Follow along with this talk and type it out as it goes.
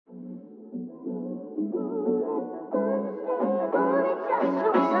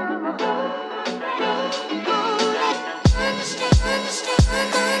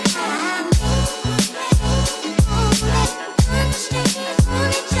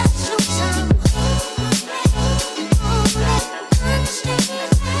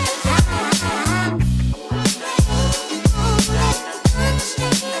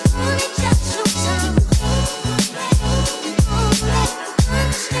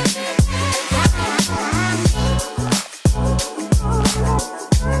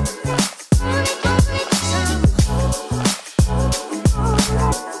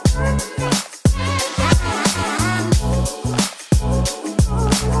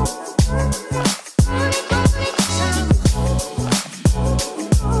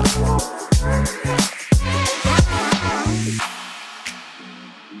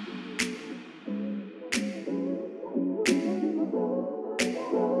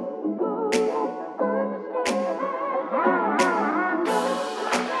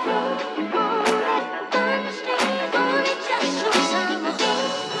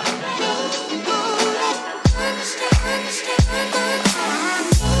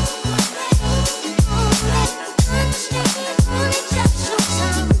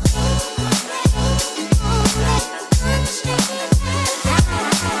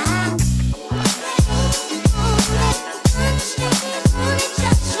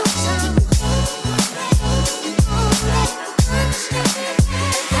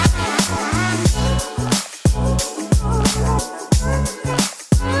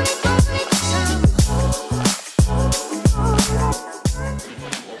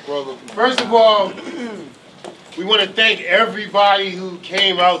First of all, we want to thank everybody who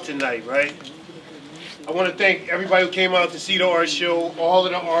came out tonight, right? I want to thank everybody who came out to see the art show, all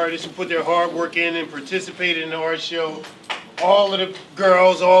of the artists who put their hard work in and participated in the art show, all of the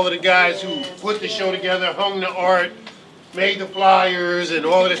girls, all of the guys who put the show together, hung the art, made the flyers and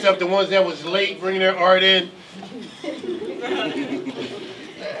all of the stuff, the ones that was late bringing their art in.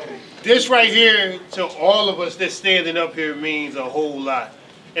 This right here, to all of us that's standing up here, means a whole lot.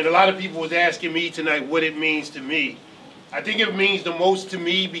 And a lot of people was asking me tonight what it means to me. I think it means the most to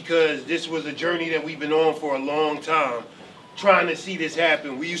me because this was a journey that we've been on for a long time, trying to see this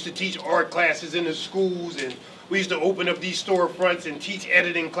happen. We used to teach art classes in the schools, and we used to open up these storefronts and teach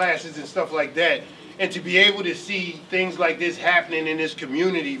editing classes and stuff like that. And to be able to see things like this happening in this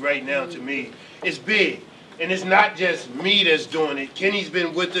community right now, to me, it's big. And it's not just me that's doing it. Kenny's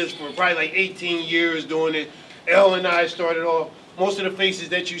been with us for probably like 18 years doing it. Elle and I started off. Most of the faces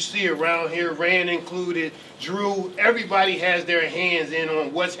that you see around here, Rand included, Drew, everybody has their hands in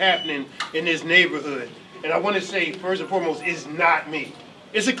on what's happening in this neighborhood. And I want to say, first and foremost, it's not me.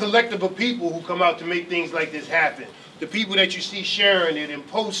 It's a collective of people who come out to make things like this happen. The people that you see sharing it and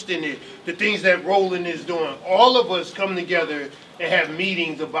posting it, the things that Roland is doing. All of us come together and have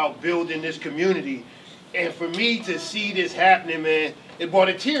meetings about building this community. And for me to see this happening, man, it brought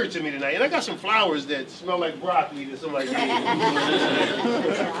a tear to me tonight. And I got some flowers that smell like broccoli or something like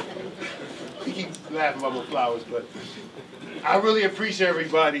that. You keep laughing about my flowers, but I really appreciate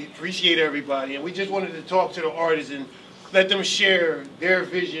everybody. And we just wanted to talk to the artists and let them share their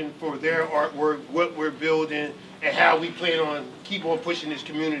vision for their artwork, what we're building, and how we plan on keep on pushing this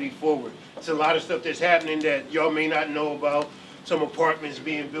community forward. It's a lot of stuff that's happening that y'all may not know about. Some apartments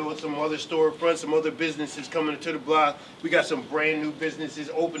being built, some other storefronts, some other businesses coming to the block. We got some brand new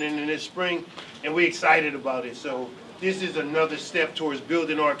businesses opening in this spring, and we're excited about it. So this is another step towards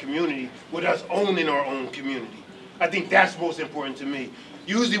building our community with us owning our own community. I think that's most important to me.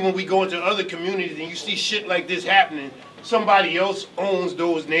 Usually when we go into other communities and you see shit like this happening, somebody else owns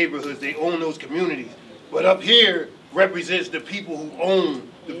those neighborhoods, they own those communities. But up here represents the people who own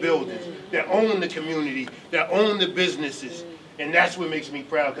the buildings, that own the community, that own the businesses. And that's what makes me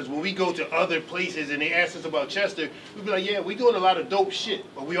proud, because when we go to other places and they ask us about Chester, we be like, yeah, we doing a lot of dope shit,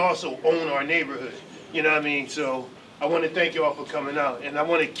 but we also own our neighborhood. You know what I mean? So I want to thank you all for coming out. And I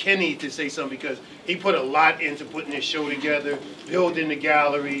wanted Kenny to say something, because he put a lot into putting this show together, building the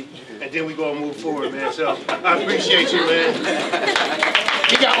gallery, and then we going to move forward, man. So I appreciate you, man.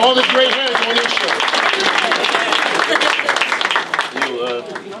 He got all the great hands on this show.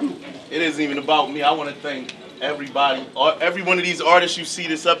 It isn't even about me. I want to thank everybody, every one of these artists you see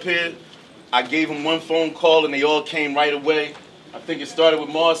this up here. I gave them one phone call and they all came right away. I think it started with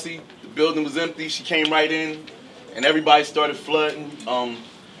Marcy. The building was empty. She came right in and everybody started flooding.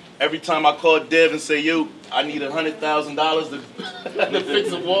 Every time I call Dev and say, yo, I need $100,000 to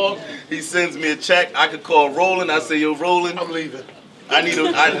fix a wall, he sends me a check. I could call Roland. I say, yo, Roland, I'm leaving. I need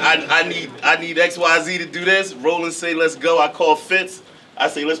XYZ to do this. Roland say, let's go. I call Fitz. I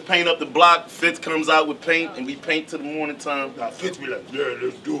say, let's paint up the block. Fitz comes out with paint, and we paint till the morning time. Fitz be like, yeah,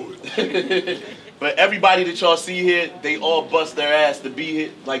 let's do it. But everybody that y'all see here, they all bust their ass to be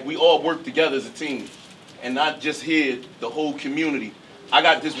here. Like, we all work together as a team. And not just here, the whole community. I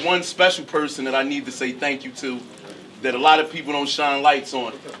got this one special person that I need to say thank you to that a lot of people don't shine lights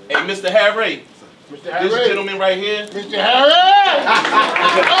on. Hey, Mr. Harry. Mr. Harry. This gentleman right here. Mr. Harry!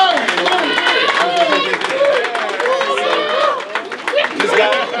 This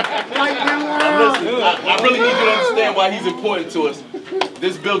guy, I really need you to understand why he's important to us.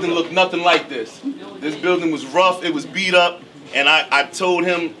 This building looked nothing like this. This building was rough, it was beat up, and I told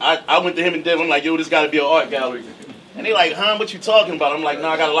him, I went to him and Dev, I'm like, yo, this gotta be an art gallery. And they like, huh, what you talking about? I'm like, nah,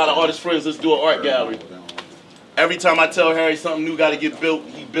 I got a lot of artist friends, let's do an art gallery. Every time I tell Harry something new gotta get built,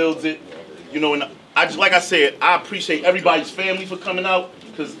 he builds it. You know, and I just, like I said, I appreciate everybody's family for coming out,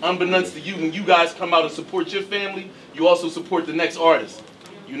 because unbeknownst to you, when you guys come out and support your family, you also support the next artist,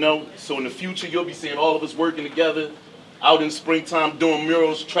 you know? So in the future, you'll be seeing all of us working together, out in springtime, doing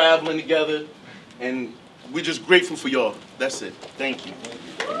murals, traveling together, and we're just grateful for y'all. That's it. Thank you.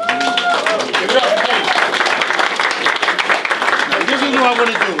 This is what I want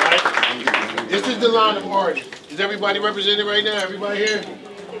to do, right? This is the line of artists. Is everybody represented right now? Everybody here?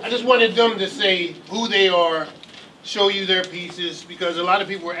 I just wanted them to say who they are, show you their pieces, because a lot of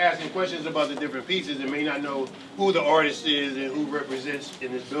people were asking questions about the different pieces and may not know who the artist is and who represents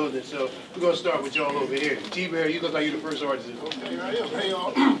in this building. So we're going to start with y'all over here. T-Bear, you look like you're the first artist. Okay, here I am. Hey,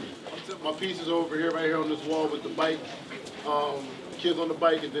 y'all. My piece is over here, right here on this wall with the bike. kids on the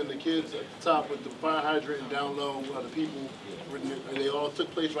bike, and then the kids at the top with the fire hydrant, and down low the people. And they all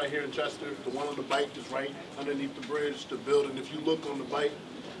took place right here in Chester. The one on the bike is right underneath the bridge, the building. If you look on the bike,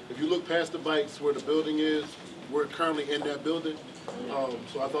 if you look past the bikes where the building is, we're currently in that building.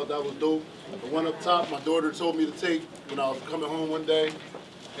 So I thought that was dope. The one up top, my daughter told me to take when I was coming home one day,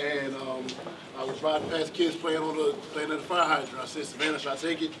 and I was riding past kids playing at the fire hydrant. I said, Savannah, should I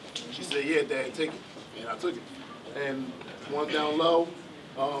take it? She said, yeah, Dad, take it. And I took it. And one down low,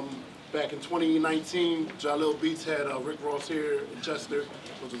 back in 2019, Jalil Beats had Rick Ross here in Chester.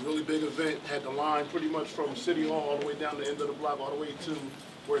 It was a really big event, had the line pretty much from City Hall all the way down the end of the block, all the way to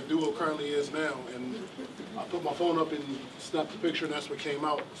where Duo currently is now. And I put my phone up and snapped the picture, and that's what came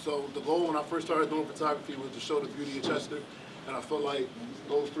out. So the goal when I first started doing photography was to show the beauty of Chester, and I felt like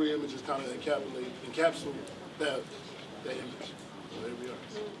those three images kind of encapsulate that image. So there we are.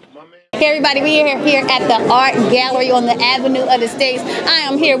 Hey everybody, we are here at the Art Gallery on the Avenue of the States. I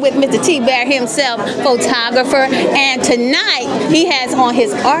am here with Mr. T-Bear himself, photographer, and tonight he has on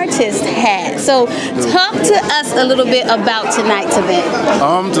his artist hat. So talk to us a little bit about tonight's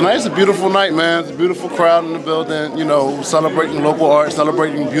event. Tonight's a beautiful night, man. It's a beautiful crowd in the building, you know, celebrating local art,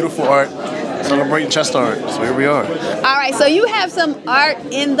 celebrating beautiful art, celebrating Chester art. So here we are. All right, so you have some art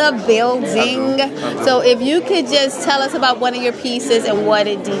in the building. I do. So if you could just tell us about one of your pieces and what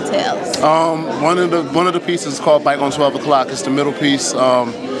it details. One of the pieces is called Bike on 12 o'clock. It's the middle piece.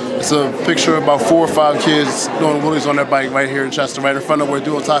 It's a picture of about 4 or 5 kids doing wheelies on their bike right here in Chester, right in front of where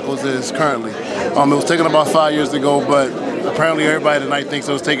Duo Tacos is currently. It was taken about 5 years ago, but apparently everybody tonight thinks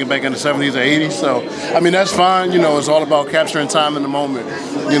it was taken back in the 70s or 80s. So, I mean, that's fine. You know, it's all about capturing time in the moment.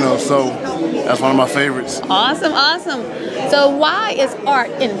 You know, so that's one of my favorites. Awesome, awesome. So why is art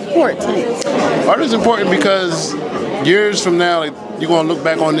important? Art is important because years from now, like, you're going to look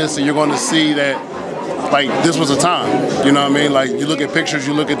back on this and you're going to see that, like, this was a time, you know what I mean? Like, you look at pictures,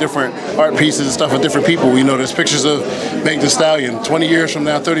 you look at different art pieces and stuff of different people. You know, there's pictures of Meg Thee Stallion. 20 years from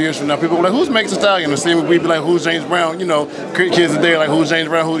now, 30 years from now, people are like, who's Meg Thee Stallion? The same we'd be like, who's James Brown? You know, kids today are like, who's James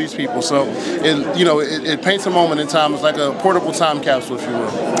Brown? Who are these people? So, it paints a moment in time. It's like a portable time capsule, if you will.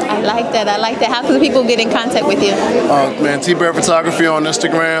 I like that. I like that. How can the people get in contact with you? Man, T-Bear Photography on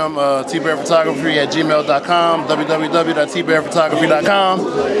Instagram, tbearphotography@gmail.com, www.tbearphotography.com.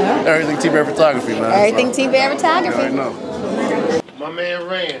 Everything T-Bear Photography, man. Everything T-Bear Photography. I know. My man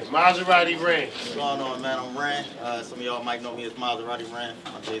Ran, Maserati Ran. What's going on, man? I'm Ran. Some of y'all might know me as Maserati Ran.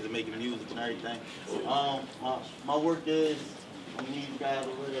 My days of making music and everything. My work is, these guys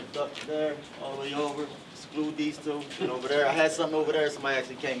over there, duck there, all the way over. Exclude these two. And over there, I had something over there. Somebody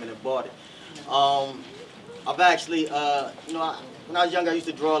actually came in and bought it. I've actually, when I was young, I used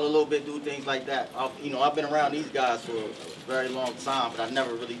to draw a little bit, do things like that. I've been around these guys for a very long time, but I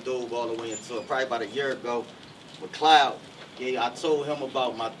never really dove all the way into it. Probably about a year ago with Cloud. Yeah, I told him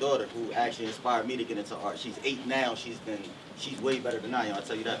about my daughter, who actually inspired me to get into art. She's 8 now. She's way better than I am, I'll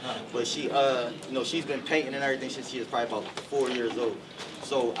tell you that. But she, she's been painting and everything since she was probably about 4 years old.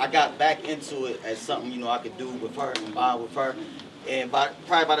 So I got back into it as something, I could do with her and bond with her. And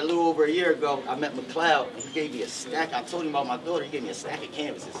probably about a little over a year ago, I met McLeod, and he gave me a stack. I told him about my daughter. He gave me a stack of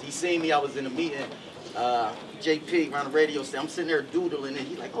canvases. He seen me. I was in a meeting. JP around the radio station. I'm sitting there doodling, and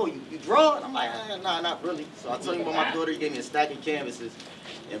he's like, "Oh, you draw?" And I'm like, "Nah, not really." So I told him about my daughter. He gave me a stack of canvases,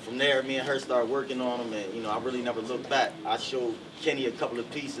 and from there, me and her started working on them. And I really never looked back. I showed Kenny a couple of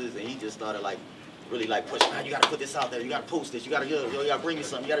pieces, and he just started really pushing. Man, you gotta put this out there. You gotta post this. You gotta bring me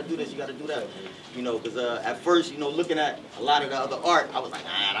something. You gotta do this. You gotta do that. Because at first, looking at a lot of the other art, I was like,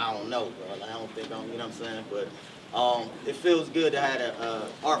 I don't know, bro. I don't think I'm, you know what I'm saying? But it feels good to have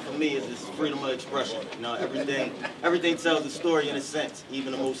art for me is this freedom of expression. Everything tells a story in a sense.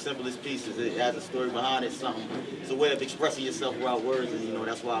 Even the most simplest pieces, it has a story behind it. Something. It's a way of expressing yourself without words, and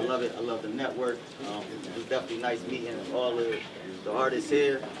that's why I love it. I love the network. It was definitely nice meeting all of the artists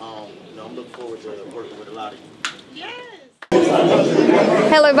here. I'm looking forward to working with a lot of you. Yes.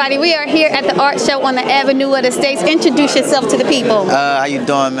 Hello everybody, we are here at the art show on the Avenue of the States. Introduce yourself to the people. How you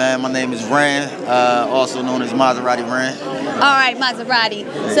doing, man? My name is Ran, also known as Maserati Ran. All right, Maserati.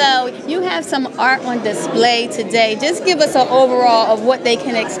 So you have some art on display today. Just give us an overall of what they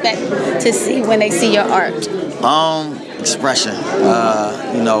can expect to see when they see your art. Expression,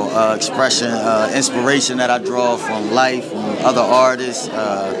 inspiration that I draw from life, from other artists,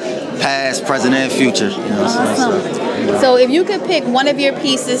 past, present, and future. Awesome. So if you could pick one of your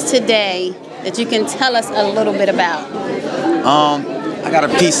pieces today that you can tell us a little bit about. I got a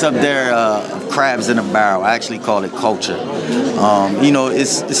piece up there of crabs in a barrel. I actually call it culture.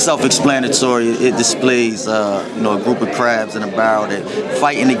 It's self-explanatory. It displays, a group of crabs in a barrel that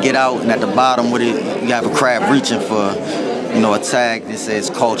fighting to get out, and at the bottom with it, you have a crab reaching for a tag that says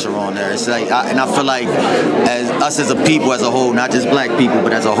culture on there. It's like, and I feel like as us as a people as a whole, not just black people,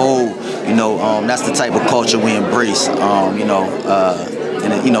 but as a whole, that's the type of culture we embrace.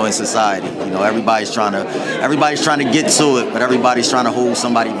 In society, everybody's trying to get to it, but everybody's trying to hold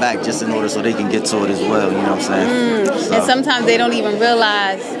somebody back just in order so they can get to it as well. You know what I'm saying? So. And sometimes they don't even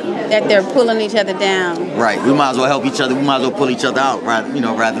realize that they're pulling each other down. Right. We might as well help each other. We might as well pull each other out, rather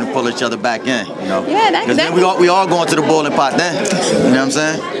than pull each other back in. Yeah, because then we all going to the boiling pot. Then, you know what I'm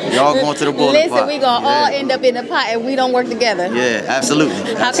saying? We all going to the boiling pot. Listen, we gonna all end up in the pot if we don't work together. Yeah,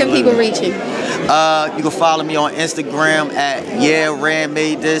 absolutely. How can people reach you? You can follow me on Instagram at Ran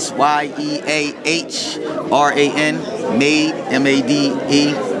Made This, YEAHRAN Made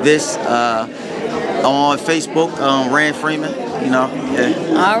MADE this. On Facebook, Ran Freeman.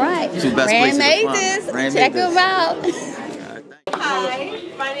 All right. Two best Ran places Made to find. This. Ran Check Made them out. Hi,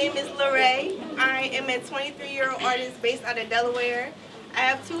 my name is Lorraine. I am a 23-year-old artist based out of Delaware. I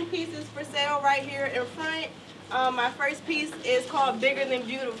have 2 pieces for sale right here in front. My first piece is called Bigger Than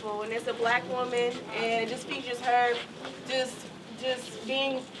Beautiful, and it's a black woman, and it just features her just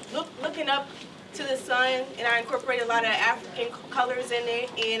looking up to the sun, and I incorporate a lot of African colors in it,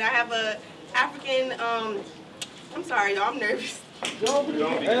 and I have a African, I'm sorry, y'all, I'm nervous. Okay.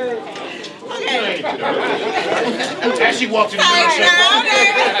 As she walked in the door,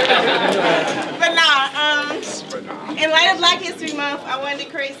 but in light of Black History Month, I wanted to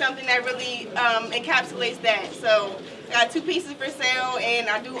create something that really encapsulates that. So I got 2 pieces for sale, and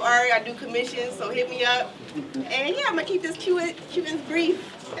I do art, I do commissions, so hit me up. And yeah, I'm gonna keep this cute and brief.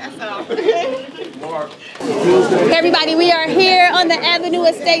 That's all. Hey everybody, we are here on the Avenue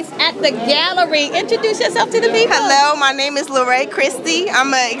Estates at the gallery. Introduce yourself to the people. Hello, my name is Lorraine Christie.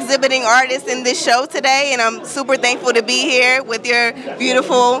 I'm an exhibiting artist in this show today, and I'm super thankful to be here with your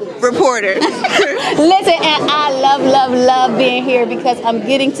beautiful reporter. Listen, and I love being here because I'm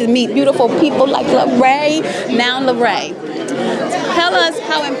getting to meet beautiful people like Lorraine. Now, Lorraine, tell us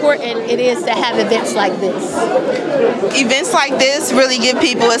how important it is to have events like this. Events like this really give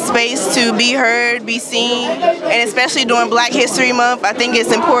people a space to be heard, be seen, and especially during Black History Month, I think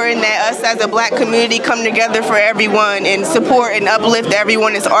it's important that us as a black community come together for everyone and support and uplift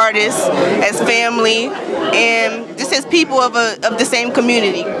everyone as artists, as family, and just as people of the same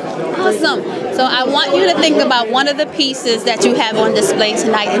community. Awesome. So I want you to think about one of the pieces that you have on display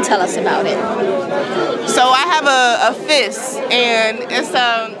tonight and tell us about it. So I have a fist, and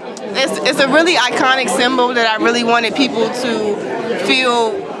it's a really iconic symbol that I really wanted people to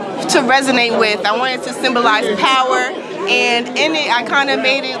resonate with. I wanted to symbolize power, and in it I kind of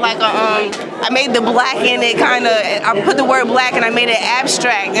made it like I made the black in it I put the word black and I made it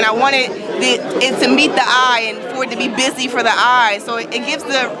abstract, and I wanted it to meet the eye and for it to be busy for the eye, so it gives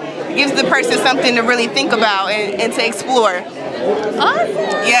the person something to really think about and to explore. Awesome.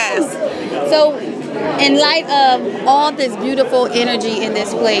 Yes. So in light of all this beautiful energy in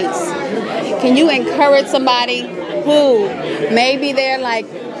this place, can you encourage somebody who maybe they're like,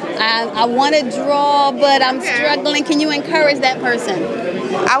 I want to draw, but I'm struggling? Can you encourage that person?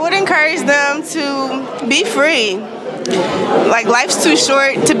 I would encourage them to be free. Like, life's too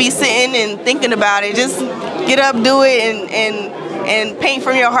short to be sitting and thinking about it. Just get up, do it, and paint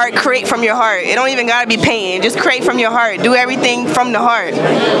from your heart, create from your heart. It don't even gotta be painting. Just create from your heart. Do everything from the heart.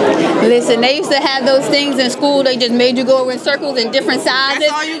 Listen, they used to have those things in school. They just made you go in circles in different sizes.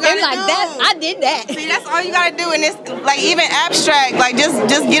 That's all you gotta do. I did that. See, that's all you gotta do, and it's like even abstract. Like just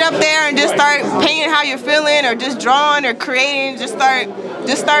get up there and just start painting how you're feeling, or just drawing or creating. Just start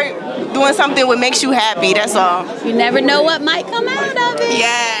doing something what makes you happy. That's all. You never know what might come out of it.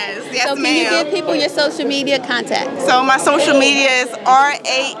 Yes, so can you give people your social media contact? So my social media is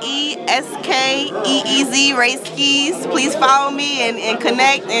RAESKEEZ Raeskis. Please follow me and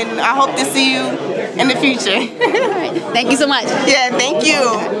connect, and I hope to see you in the future. All right. Thank you so much. Yeah, thank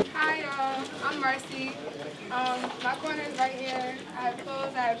you. Hi, y'all. I'm Marcy. My corner is right here. I have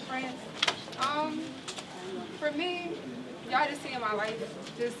clothes, I have friends. For me, y'all just seeing my life.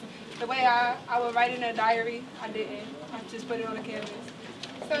 Just the way I would write in a diary, I didn't. I just put it on a canvas.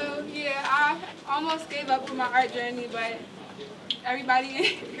 So yeah, I almost gave up with my art journey, but everybody in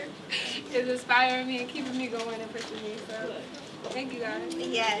here is inspiring me and keeping me going and pushing me. So thank you guys.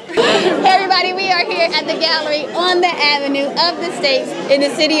 Yes. Everybody, we are here at the gallery on the Avenue of the States in the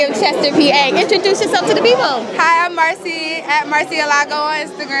city of Chester, PA. Introduce yourself to the people. Hi, I'm Marcy at Marcy Alago on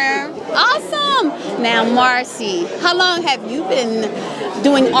Instagram. Awesome. Now, Marcy, how long have you been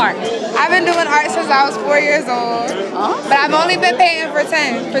doing art? I've been doing art since I was 4 years old, but I've only been painting for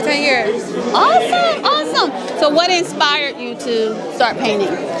 10 years. Awesome, awesome. So what inspired you to start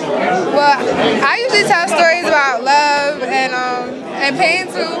painting? Well, I usually tell stories about love and pain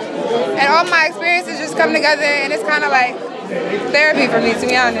too, and all my experiences just come together, and it's kind of like therapy for me, to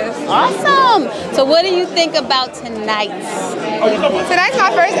be honest. Awesome. So what do you think about tonight's? Tonight's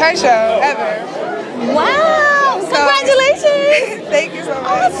my first art show ever. Wow! Congratulations! Thank you so much.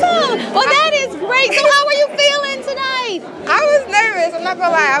 Awesome! Well, that is great. So how are you feeling tonight? I was nervous. I'm not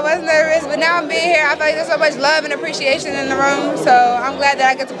gonna lie. I was nervous, but now I'm being here. I feel like there's so much love and appreciation in the room. So I'm glad that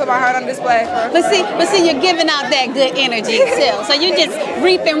I get to put my heart on display. But see, you're giving out that good energy too. So you're just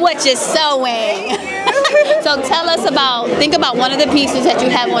reaping what you're sowing. So think about one of the pieces that you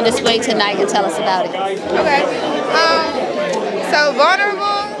have on display tonight and tell us about it. Okay. So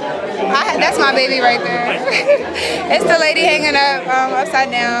Vulnerable. That's my baby right there. It's the lady hanging up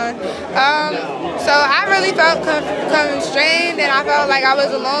upside down. So I really felt constrained, and I felt like I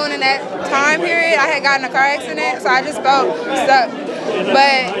was alone in that time period. I had gotten in a car accident, so I just felt stuck.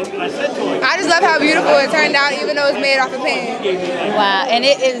 But I just love how beautiful it turned out, even though it's made off of paint. Wow, and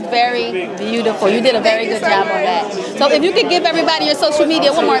it is very beautiful. You did a very good job on that. So if you could give everybody your social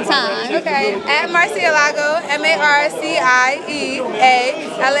media one more time. Okay, at Marcielago, MARCIEALAGO,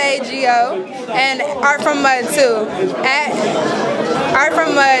 and Art From Mud too, at Art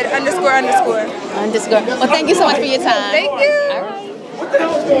From Mud __. Well, thank you so much for your time. Thank you. All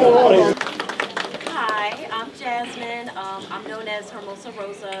right. Hi, I'm Jasmine. I'm known as Hermosa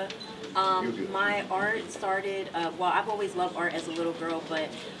Rosa. My art started, well, I've always loved art as a little girl, but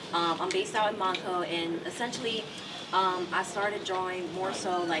I'm based out in Monaco, and essentially I started drawing more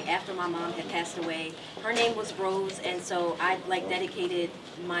so like after my mom had passed away. Her name was Rose, and so I dedicated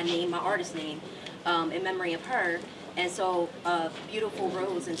my name, my artist name, in memory of her. And so Beautiful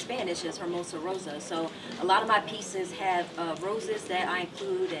Rose in Spanish is Hermosa Rosa. So a lot of my pieces have roses that I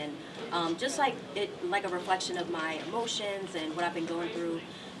include, and just like a reflection of my emotions and what I've been going through.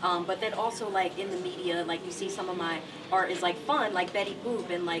 But then also like in the media, like you see some of my art is like fun, like Betty Boop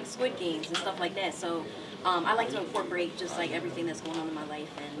and like Squid Games and stuff like that. So I like to incorporate just like everything that's going on in my life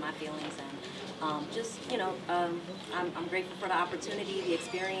and my feelings, and just, you know, I'm grateful for the opportunity, the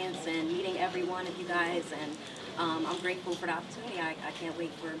experience, and meeting every one of you guys, and I'm grateful for the opportunity. I can't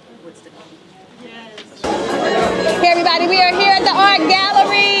wait for what's to come. Yes. Hey everybody, we are here at the Art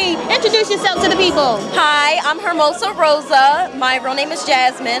Gallery. Introduce yourself to the people. Hi, I'm Hermosa Rosa. My real name is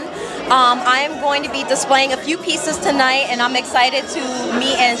Jasmine. I am going to be displaying a few pieces tonight, and I'm excited to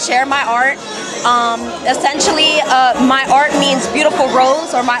meet and share my art. Essentially, my art means beautiful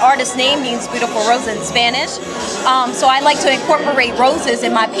rose, or my artist name means beautiful rose in Spanish. So I like to incorporate roses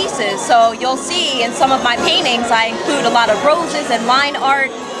in my pieces. So you'll see in some of my paintings, I include a lot of roses and line art.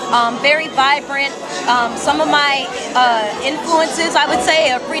 Very vibrant. Some of my influences, I would say,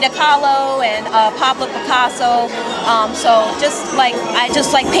 are Frida Kahlo and Pablo Picasso. So I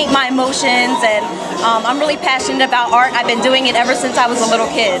just paint my emotions, and I'm really passionate about art. I've been doing it ever since I was a little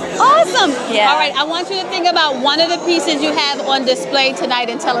kid. Awesome. Yeah. All right, I want you to think about one of the pieces you have on display tonight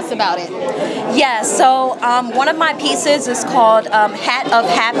and tell us about it. Yeah, so one of my pieces is called Hat of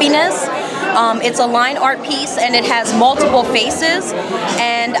Happiness. It's a line art piece, and it has multiple faces,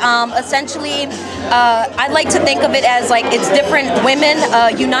 and essentially I like to think of it as like it's different women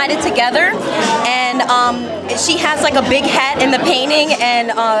united together, and she has like a big hat in the painting,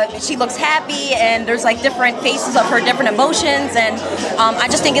 and she looks happy, and there's like different faces of her different emotions, and I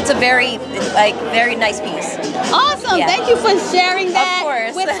just think it's a very nice piece. Awesome. Yeah. Thank you for sharing that Of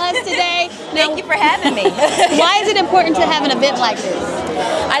course. with us today. Thank you for having me. Why is it important to have an event like this?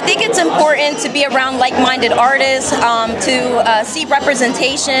 I think it's important to be around like-minded artists, to see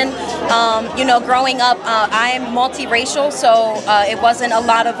representation. You know, growing up, I am multiracial, so it wasn't a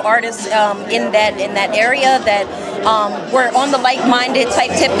lot of artists in that area that were on the like-minded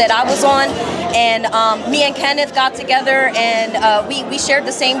type tip that I was on. And me and Kenneth got together, and we shared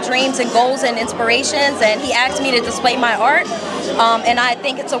the same dreams and goals and inspirations, and he asked me to display my art. And I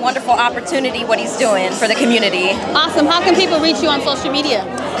think it's a wonderful opportunity what he's doing for the community. Awesome. How can people reach you on social media?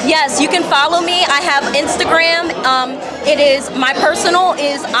 Yes, you can follow me. I have Instagram. It is, my personal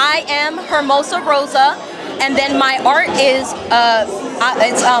is I am Hermosa Rosa, and then my art is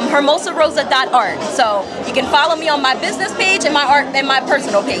it's hermosarosa.art. So you can follow me on my business page and my art and my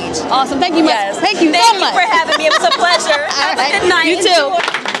personal page. Awesome. Thank you. Yes. Thank you so much. Thank you for having me. It was a pleasure. Have a good night. You too.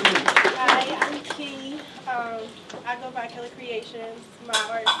 Hi, I'm Key. I go by Killer Creations. My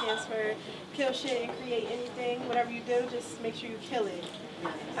art stands for kill shit and create anything. Whatever you do, just make sure you kill it.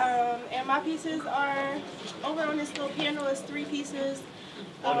 And my pieces are over on this little panel. It's 3 pieces.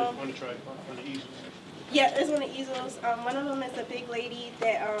 On the tripod, on the easels. Yeah, it's on the easels. One of them is a big lady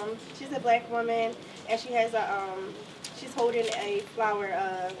that she's a black woman, and she has a she's holding a flower.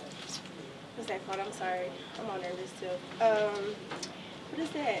 What's that called? I'm sorry, I'm all nervous too. What is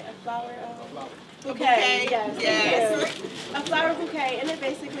that? A flower? Bouquet. Yes. A flower bouquet, and it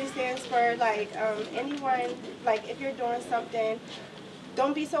basically stands for like anyone, like if you're doing something,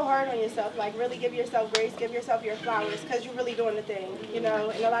 don't be so hard on yourself. Like really give yourself grace, give yourself your flowers, because you're really doing the thing, you know.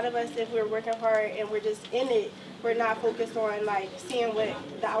 And a lot of us, if we're working hard and we're just in it, we're not focused on like seeing what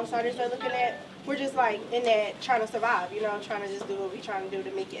the outsiders are looking at. We're just like in that trying to survive, you know, trying to just do what we're trying to do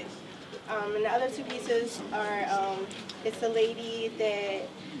to make it. And the other two pieces are, it's a lady that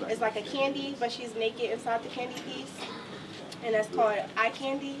is like a candy, but she's naked inside the candy piece, and that's called eye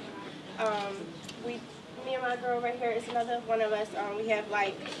candy. Me and my girl right here is another one of us. We have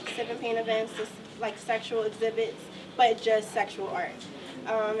like 7 paint events, just like sexual exhibits, but just sexual art.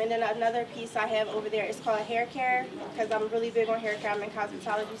 And then another piece I have over there is called hair care, because I'm really big on hair care. I'm in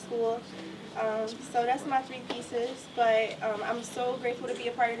cosmetology school. So that's my 3 pieces, but I'm so grateful to be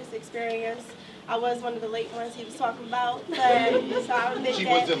a part of this experience. I was one of the late ones he was talking about, but so I admit She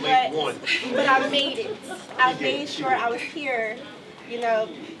that, was the late one. But I made it. I made sure I was here. You know,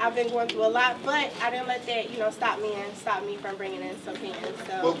 I've been going through a lot, but I didn't let that, you know, stop me from bringing in some paintings.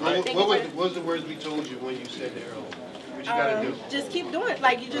 So What was the words we told you when you said that earlier? What you gotta do? Just keep doing it.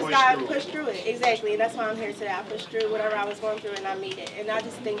 Like, you just gotta push through it. Exactly. And that's why I'm here today. I pushed through whatever I was going through, and I made it. And I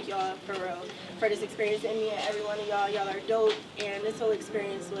just thank y'all for real for this experience. And me and every one of y'all, y'all are dope. And this whole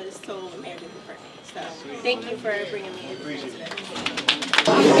experience was so magical for me. So thank you for bringing me in today.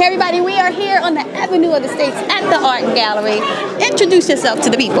 Hey everybody, we are here on the Avenue of the States at the Art Gallery. Introduce yourself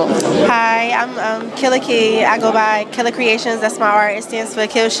to the people. Hi, I'm Killer Key. I go by Killer Creations. That's my art. It stands for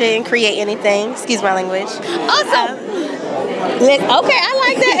kill shit and create anything. Excuse my language. Awesome. Okay, I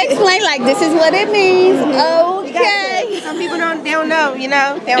like that. Explain like this is what it means. Okay. Some people don't know, you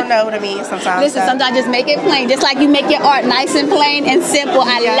know? They don't know what it means sometimes. Listen, sometimes just make it plain. Just like you make your art nice and plain and simple.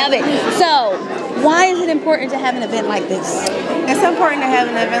 I love it. So, why is it important to have an event like this? It's important to have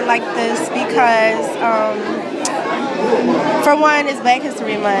an event like this because, for one, it's Black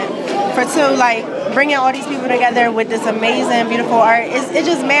History Month. For two, like, bringing all these people together with this amazing, beautiful art, it's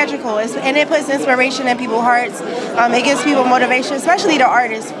just magical. And it puts inspiration in people's hearts. It gives people motivation, especially the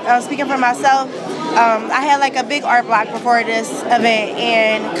artists. Speaking for myself, I had like a big art block before this event,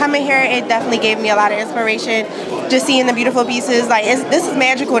 and coming here, it definitely gave me a lot of inspiration. Just seeing the beautiful pieces, like this is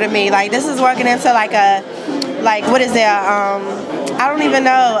magical to me. Like this is walking into like a, what is that? I don't even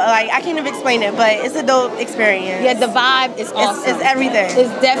know. Like I can't even explain it, but it's a dope experience. Yeah, the vibe is awesome. It's everything.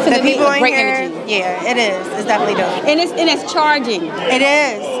 It's definitely the people a great in here, energy. Yeah, it is. It's definitely dope. And it's charging. It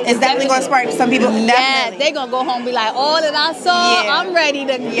is. It's definitely going to spark some people. Yeah, they're going to go home and be like, all that I saw, I'm ready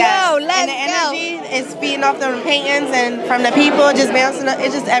to go. Let's go. And the energy is feeding off the paintings and from the people, just bouncing up.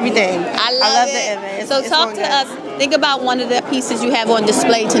 It's just everything. I love the event. So talk to us. Think about one of the pieces you have on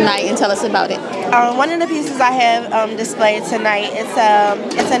display tonight and tell us about it. One of the pieces I have displayed tonight,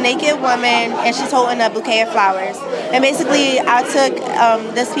 it's a naked woman and she's holding a bouquet of flowers. And basically I took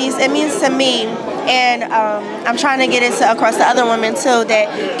this piece, it means to me, and I'm trying to get it across to other women too,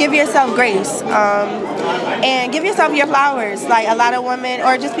 that give yourself grace and give yourself your flowers. Like a lot of women,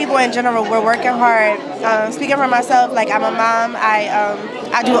 or just people in general, we're working hard. Speaking for myself, like I'm a mom,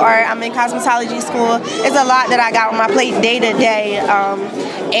 I do art, I'm in cosmetology school. It's a lot that I got on my plate day to day,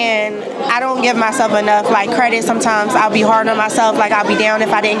 and I don't give myself enough like credit. Sometimes I'll be hard on myself, like I'll be down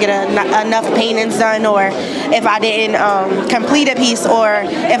if I didn't get enough paintings done, or if I didn't complete a piece, or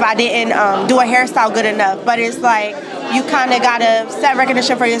if I didn't do a hairstyle good enough. But it's like you kind of gotta set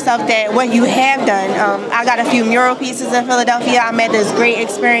recognition for yourself that what you have done. I got a few mural pieces in Philadelphia. I'm at this great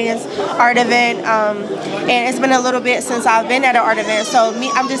experience art event, and it's been a little bit since I've been at an art event, so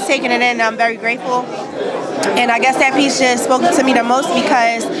I'm just taking it in and I'm very grateful. And I guess that piece just spoke to me the most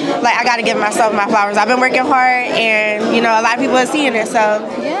because like I gotta give myself my flowers. I've been working hard, and you know a lot of people are seeing it, so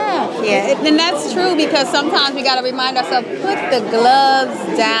yeah. And that's true, because sometimes we gotta remind ourselves, put the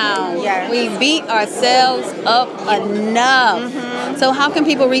gloves down. Yeah. We beat ourselves up enough. So how can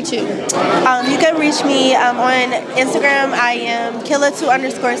people reach you? You can reach me on Instagram. I am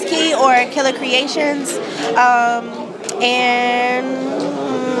Killer2_Key or Killer Creations, and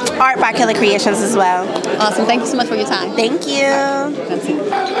Art by Killer Creations as well. Awesome. Thank you so much for your time. Thank you.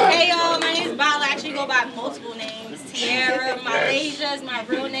 Hey y'all, my name is Bala. I actually go by multiple names. Tierra, Malaysia is my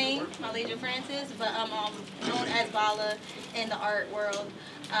real name, Malaysia Francis, but I'm known as Bala in the art world.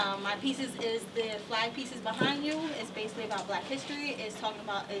 My pieces is the flag pieces behind you. It's basically about Black history. It's talking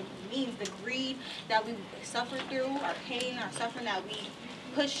about, it means the greed that we suffered through, our pain, our suffering that we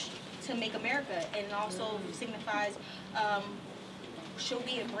push to make America, and also signifies should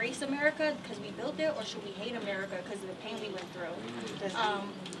we embrace America because we built it, or should we hate America because of the pain we went through?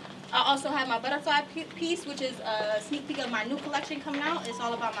 I also have my butterfly piece, which is a sneak peek of my new collection coming out. It's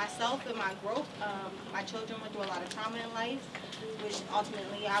all about myself and my growth. My children went through a lot of trauma in life, which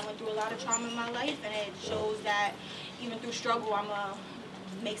ultimately I went through a lot of trauma in my life, and it shows that even through struggle, I'm going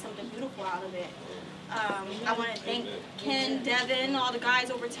to make something beautiful out of it. I want to thank Ken, Devin, all the guys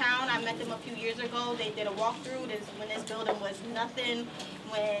over town. I met them a few years ago. They did a walkthrough when this building was nothing,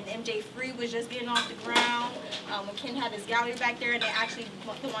 when MJ Free was just getting off the ground, when Ken had his gallery back there, and they actually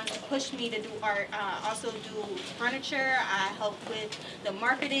the ones that pushed me to do art, also do furniture. I helped with the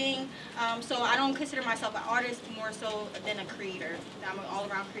marketing. So I don't consider myself an artist more so than a creator. I'm an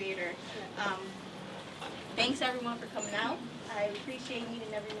all-around creator. Thanks everyone for coming out. I appreciate meeting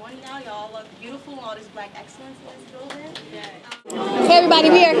every one of y'all. Y'all look beautiful, all this black excellence in this building. Hey everybody,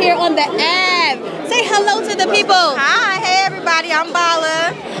 we are here on the Ave. Say hello to the people. Hi, hey everybody, I'm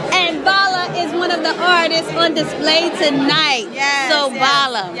Bala. And Bala is one of the artists on display tonight. Yes, so yes,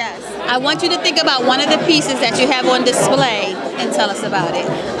 Bala, yes. I want you to think about one of the pieces that you have on display and tell us about it.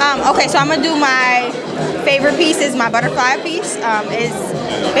 Okay, so I'm gonna do my favorite piece is my butterfly piece.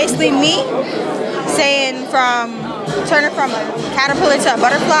 It's basically me saying turning from a caterpillar to a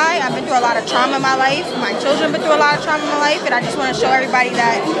butterfly. I've been through a lot of trauma in my life. My children have been through a lot of trauma in my life, and I just want to show everybody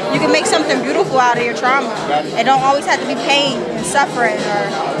that you can make something beautiful out of your trauma. It don't always have to be pain and suffering,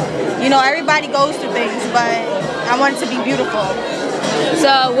 or, you know, everybody goes through things, but I want it to be beautiful.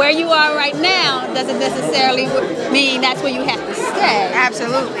 So where you are right now doesn't necessarily mean that's where you have to stay.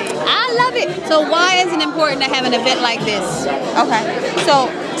 Absolutely. I love it. So why is it important to have an event like this? Okay,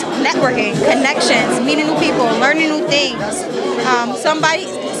 so networking, connections, meeting new people, learning new things. Somebody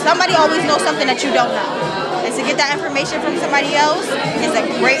always knows something that you don't know. And to get that information from somebody else is a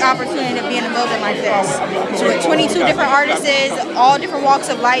great opportunity to be in a building like this. With 22 different artists, all different walks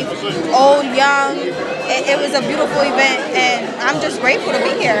of life, old, young. It was a beautiful event, and I'm just grateful to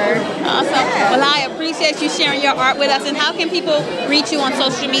be here. Awesome. Yeah. Well, I appreciate you sharing your art with us. And how can people reach you on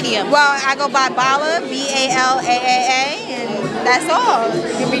social media? Well, I go by Bala, B-A-L-A-A-A, and that's all.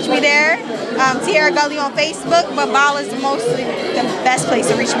 You can reach me there. Tierra Gully on Facebook, but Bala is the best place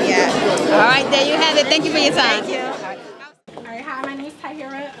to reach me at. All right, there you have it. Thank you for your time. Thank you. All right, hi, my name is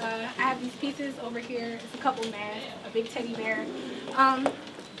Tahira. I have these pieces over here. It's a couple masks, a big teddy bear.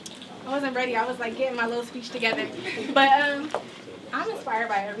 I wasn't ready. I was like getting my little speech together. But I'm inspired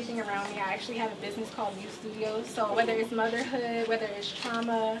by everything around me. I actually have a business called Muse Studios. So whether it's motherhood, whether it's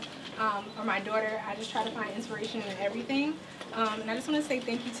trauma, or my daughter, I just try to find inspiration in everything. And I just want to say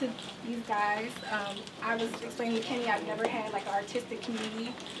thank you to these guys. I was explaining to Kenny, I've never had like an artistic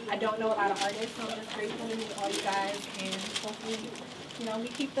community. I don't know a lot of artists, so I'm just grateful to meet all you guys, and hopefully, you know, we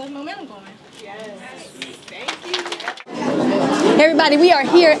keep the momentum going. Yes. Thank you. Hey everybody, we are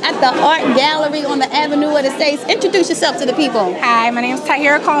here at the Art Gallery on the Avenue of the States. Introduce yourself to the people. Hi, my name is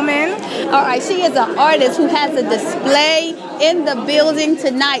Tahira Coleman. All right, she is an artist who has a display in the building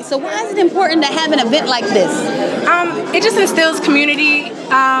tonight. So why is it important to have an event like this? It just instills community.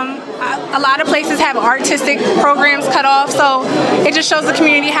 A lot of places have artistic programs cut off, so it just shows the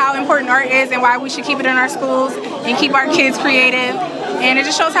community how important art is and why we should keep it in our schools and keep our kids creative. And it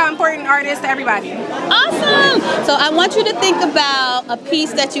just shows how important art is to everybody. Awesome! So I want you to think about a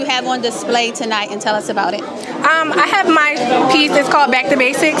piece that you have on display tonight and tell us about it. I have my piece, it's called Back to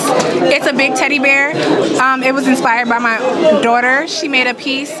Basics. It's a big teddy bear. It was inspired by my daughter. She made a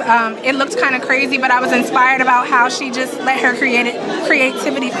piece. It looked kind of crazy, but I was inspired about how she just let her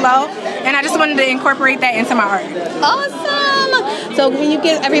creativity flow. And I just wanted to incorporate that into my art. Awesome! So can you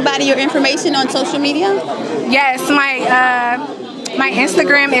give everybody your information on social media? Yes, my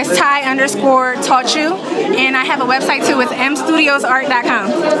Instagram is Ty_taught you, and I have a website too. It's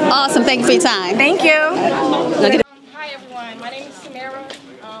mstudiosart.com. Awesome. Thank you for your time. Thank you. Hi everyone. My name is Samara.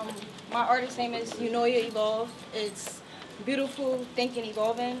 My artist name is Unoya Evolve. It's beautiful, thinking,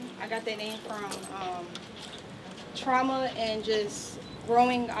 evolving. I got that name from trauma and just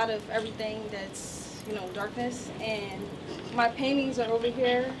growing out of everything that's, you know, darkness. And my paintings are over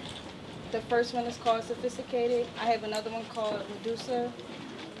here. The first one is called Sophisticated. I have another one called Medusa,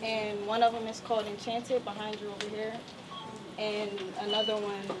 and one of them is called Enchanted, behind you over here. And another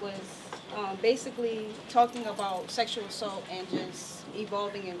one was basically talking about sexual assault and just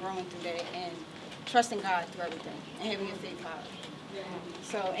evolving and growing through that and trusting God through everything and having your faith high.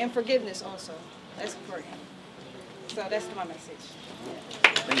 So, and forgiveness also. That's important. So that's my message.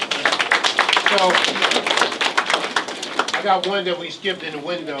 So, I got one that we skipped in the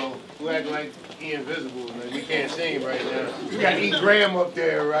window who had like He invisible, man. We can't see him right now. We got E. Graham up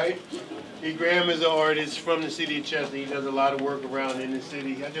there, right? E. Graham is an artist from the city of Chester. He does a lot of work around in the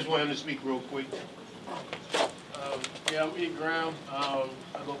city. I just want him to speak real quick. Yeah, I'm E. Graham. I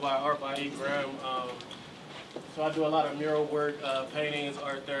go by Art by E. Graham. So I do a lot of mural work, paintings,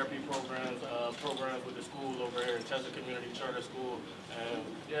 art therapy programs, programs with the school over here, Chester Community Charter School. And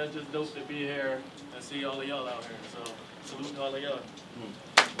yeah, it's just dope to be here and see all of y'all out here. So salute to all of y'all.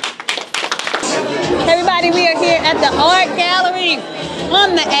 Everybody, we are here at the Art Gallery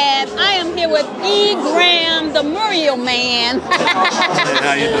on the Ave. I am here with E. Graham, the Muriel Man.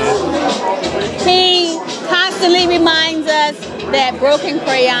 How you doing? He constantly reminds us that broken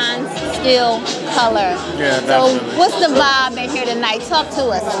crayons still color. Yeah, so definitely. what's the vibe in here tonight? Talk to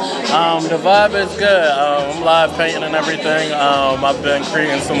us. The vibe is good. I'm live painting and everything. I've been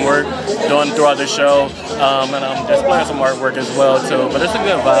creating some work doing throughout the show, and I'm displaying some artwork as well too. But it's a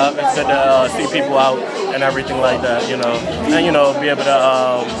good vibe. It's good to see people out and everything like that, you know, and you know, be able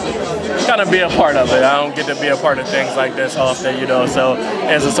to kind of be a part of it. I don't get to be a part of things like this often, you know, so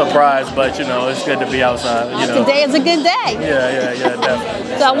it's a surprise. But you know, it's good to be outside. You know, today is a good day. Yeah,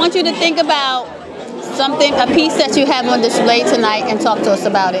 definitely. So I want you to think about a piece that you have on display tonight and talk to us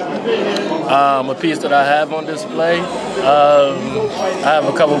about it. A piece that I have on display, I have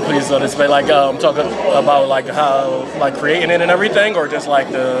a couple pieces on display, like I'm talking about like how, like creating it and everything, or just like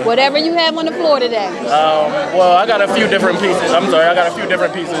the... Whatever you have on the floor today. Well, I got a few different pieces. I got a few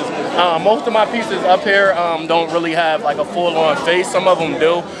different pieces. Most of my pieces up here don't really have like a full-on face. Some of them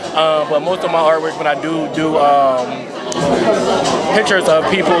do, but most of my artwork, when I do pictures of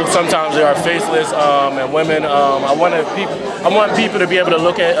people, sometimes they are faceless, and women. I want people to be able to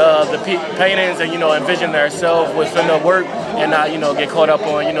look at the paintings and, you know, envision themselves within the work and not, you know, get caught up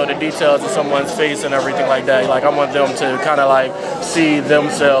on, you know, the details of someone's face and everything like that. Like, I want them to kind of like see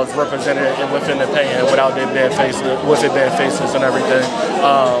themselves represented within the painting without their bare faces, with their bare faces and everything.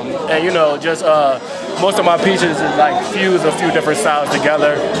 And you know, just most of my pieces is like fuse a few different styles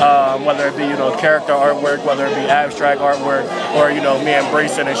together, whether it be, you know, character artwork, whether it be abstract artwork, or, you know, me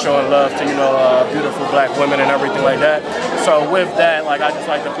embracing and showing love to, you know, beautiful black women and everything like that. So with that, like, I just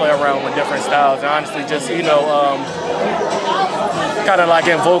like to play around with different styles and honestly just, you know, kind of like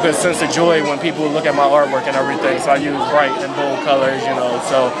invoke a sense of joy when people look at my artwork and everything. So I use bright and bold colors, you know,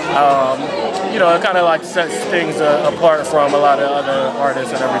 so you know, it kind of like sets things apart from a lot of other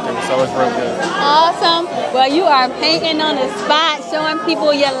artists and everything, so it's real good. Awesome. Well, you are painting on the spot, showing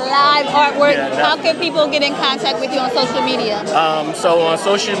people your live artwork. Yeah, how can people get in contact with you on social media? So on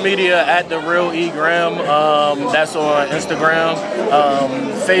social media, at The Real E. Graham, that's on Instagram.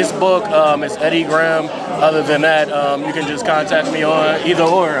 Facebook is Eddie Graham. Other than that, you can just contact me on either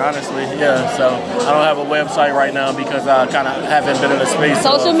or, honestly. Yeah, so I don't have a website right now because I kind of haven't been in a space.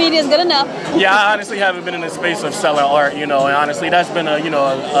 Social media is good enough. Yeah, I honestly haven't been in the space of selling art, you know, and honestly that's been a, you know,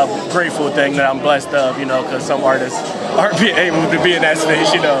 a grateful thing that I'm blessed of, you know, because some artists aren't being able to be in that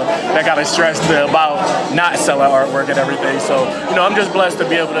space, you know, that got to stress about not selling artwork and everything. So, you know, I'm just blessed to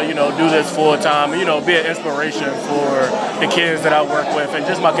be able to, you know, do this full time, you know, be an inspiration for the kids that I work with and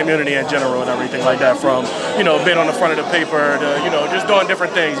just my community in general and everything like that, from, you know, being on the front of the paper to, you know, just doing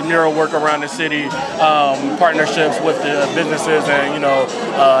different things, mural work around the city, partnerships with the businesses and, you know,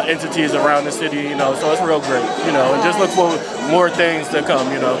 entities around the city, you know, so it's real great, you know, and just look for more things to come,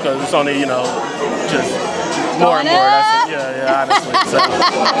 you know, because it's only, you know, just more and more. That's it. Yeah, honestly. So.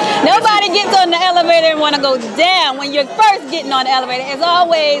 Nobody gets on the elevator and want to go down. When you're first getting on the elevator, it's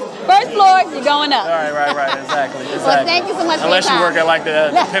always first floor, you're going up. Right, exactly. Well, thank you so much Unless for you your work at like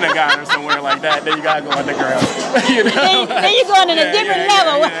the Pentagon or somewhere like that, then you gotta go underground. You know? then you're going to a different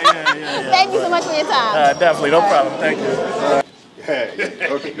level. Thank you so much for your time. Definitely, no problem. Thank you. Hey,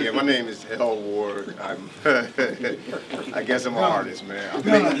 okay, yeah, my name is L. Ward. I guess I'm an artist, man.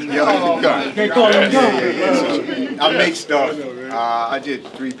 I make stuff. I did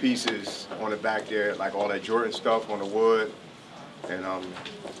 3 pieces on the back there, like all that Jordan stuff on the wood, and I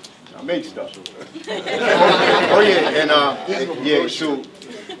make stuff. Oh yeah, and so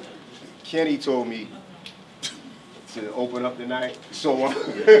Kenny told me to open up tonight, so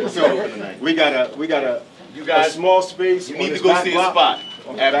we got a small space. You need to go see a spot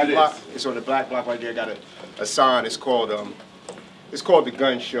after this. It's on the black block right there. Got a sign. It's called The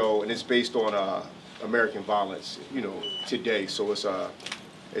Gun Show, and it's based on American violence, you know, today. So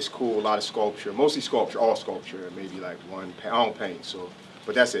it's cool. A lot of sculpture, mostly sculpture, all sculpture. Maybe like one. I don't paint, so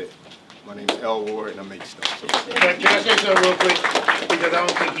but that's it. My name's L. Ward, and I make stuff. So. Can I say something real quick? Because I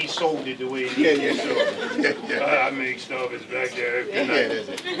don't think he sold it the way he did. I make stuff. It's back there.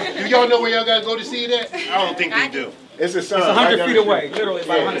 Do y'all know where y'all gotta go to see that? I don't think they do. It's a sign. It's 100 right feet down the away, street. literally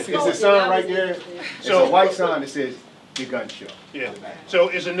about 100 feet. It's a sign right there. So- It's a white sign that says the gun show. Yeah. So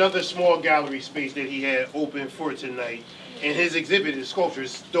it's another small gallery space that he had open for tonight. And his exhibit, his sculpture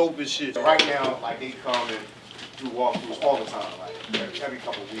is dope as shit. So right now, like they come and do walkthroughs all the time, like every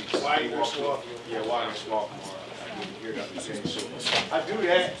couple of weeks. Wagner Swarthmore. Yeah, Wagner Swarthmore. Here got the same. So I do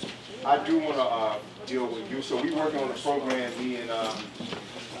that. I do want to deal with you. So we working on a program, me and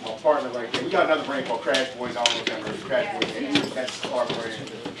my partner right there. We got another brand called Crash Boys. I don't know if you heard Crash Boys. That's our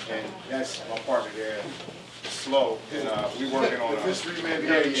brand, and that's my partner there. Slow, and we working on the mystery man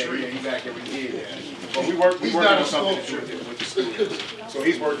yeah, behind the tree. he back every year. Yeah. But we working on something to do with the students. So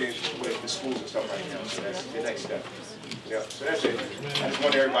he's working with the schools and stuff right now. So that's the next step. Yeah, so that's it. I just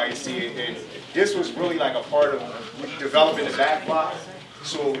want everybody to see it. And this was really like a part of developing the back block.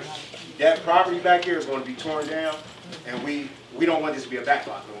 So that property back here is going to be torn down, and we don't want this to be a back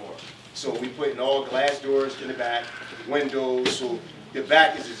block no more. So we put in all glass doors in the back, windows, so the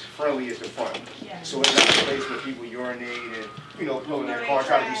back is as friendly as the front. So it's not a place where people urinate and, you know, throw in their car,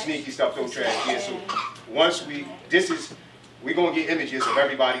 try to do sneaky stuff, throw trash. Yeah, so once we're going to get images of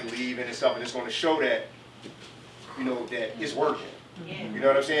everybody leaving and stuff, and it's going to show that, you know, that it's working. You know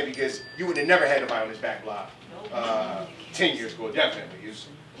what I'm saying? Because you would have never had nobody on this back block 10 years ago, definitely. It was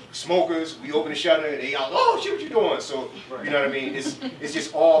smokers, we open the shutter, and they out, oh, shit, what you doing? So, you know what I mean? It's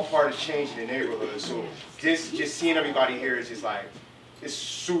just all part of changing the neighborhood. So just seeing everybody here is just like, it's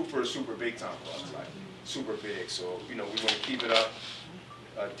super, super big time for us, like super big. So, you know, we want to keep it up.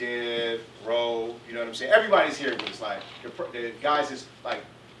 Dev, Ro, you know what I'm saying? Everybody's here with us. Like, the guys is like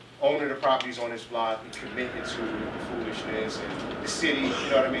owning the properties on this block and committing to the foolishness and the city, you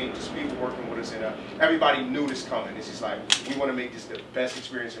know what I mean? Just people working with us, and everybody knew this coming. It's just like, we want to make this the best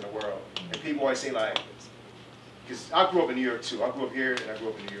experience in the world. And people always say like, because I grew up in New York too. I grew up here and I grew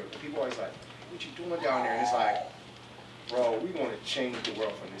up in New York. And people always like, what you doing down there? And it's like, bro, we want to change the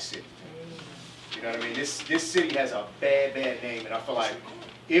world from this city. You know what I mean? This city has a bad, bad name, and I feel like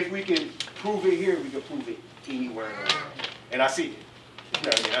if we can prove it here, we can prove it anywhere in the world. And I see it. You know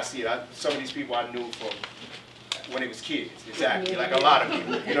what I mean? I see it. Some of these people I knew from when they was kids, exactly, like a lot of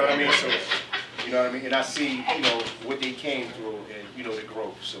people. You know what I mean? So, you know what I mean? And I see, you know, what they came through, and you know, the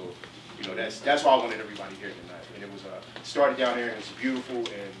growth. So, you know, that's why I wanted everybody here tonight. And it was started down there, and it's beautiful.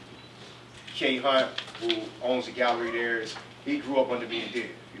 And Kay Hunt, who owns the gallery there, he grew up under me and Div.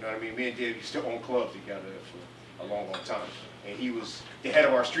 You know what I mean? Me and Div used to own clubs together for a long, long time. And he was the head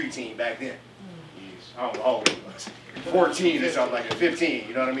of our street team back then. I don't know how old he was, 14 or something like that, 15,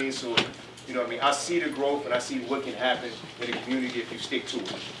 you know what I mean? So, you know what I mean? I see the growth and I see what can happen in the community if you stick to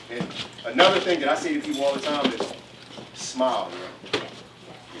it. And another thing that I say to people all the time is smile, bro.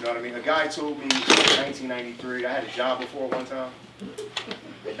 You know what I mean? A guy told me in 1993, I had a job before one time.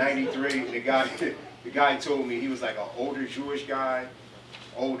 In 93, and the guy told me, he was like an older Jewish guy,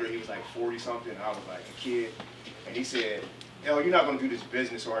 he was like 40 something, I was like a kid. And he said, "Hell, you're not gonna do this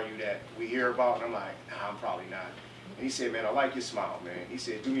business, are you, that we hear about?" And I'm like, "Nah, I'm probably not." And he said, "Man, I like your smile, man." He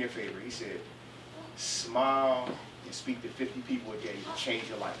said, "Do me a favor." He said, "Smile and speak to 50 people a day to change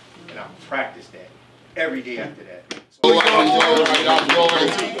your life." And I practice that every day after that.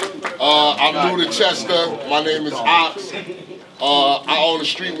 I'm new to Chester. My name is Ox. I own a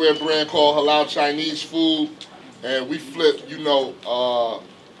streetwear brand called Halal Chinese Food, and we flip, you know,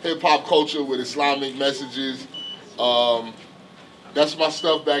 hip-hop culture with Islamic messages. That's my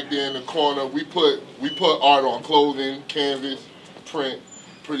stuff back there in the corner. We put art on clothing, canvas, print,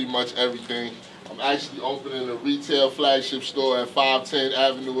 pretty much everything. I'm actually opening a retail flagship store at 510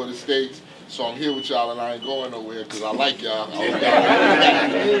 Avenue of the States. So I'm here with y'all and I ain't going nowhere because I like y'all.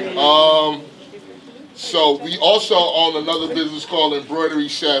 So we also own another business called Embroidery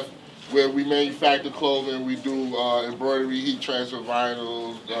Chef, where we manufacture clothing. We do embroidery, heat transfer,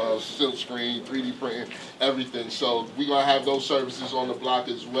 vinyl, silk screen, 3D printing, everything. So we're going to have those services on the block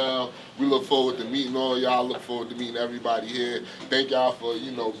as well. We look forward to meeting all y'all. Look forward to meeting everybody here. Thank y'all for,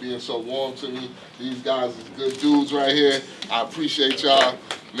 you know, being so warm to me. These guys is good dudes right here. I appreciate y'all.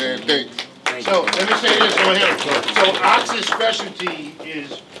 Man, thanks. So let me say this on him. So Ox's specialty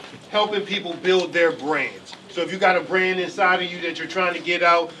is helping people build their brands. So if you got a brand inside of you that you're trying to get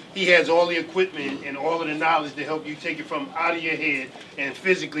out, he has all the equipment and all of the knowledge to help you take it from out of your head and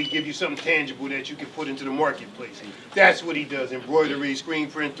physically give you something tangible that you can put into the marketplace. That's what he does: embroidery, screen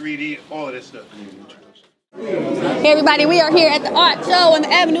print, 3D, all of that stuff. Hey everybody, we are here at the art show on the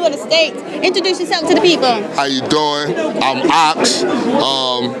Avenue of the States. Introduce yourself to the people. How you doing? I'm Ox,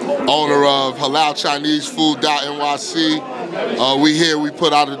 owner of Halal Chinese Food.NYC. We here, we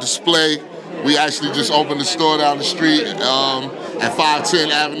put out a display. We actually just opened the store down the street at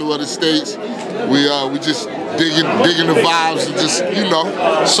 510 Avenue of the States. We just digging the vibes and just, you know,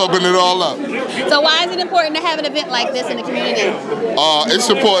 soaking it all up. So why is it important to have an event like this in the community? It's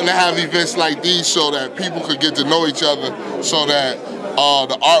important to have events like these so that people could get to know each other, so that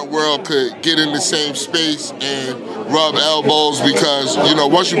the art world could get in the same space and rub elbows, because, you know,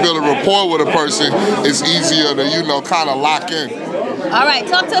 once you build a rapport with a person, it's easier to, you know, kind of lock in. All right,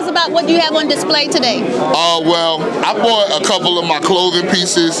 talk to us about what you have on display today. Well, I bought a couple of my clothing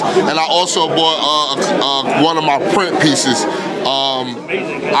pieces, and I also bought one of my print pieces.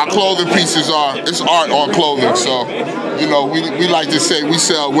 Our clothing pieces it's art on clothing, so, you know, we like to say we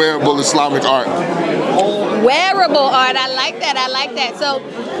sell wearable Islamic art. Wearable art, I like that, I like that. So,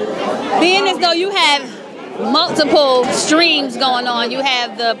 being as though you have multiple streams going on, you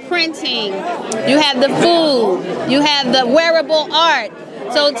have the printing, you have the food, you have the wearable art.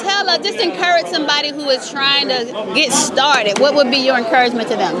 So tell us, just encourage somebody who is trying to get started. What would be your encouragement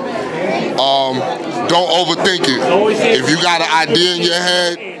to them? Don't overthink it. If you got an idea in your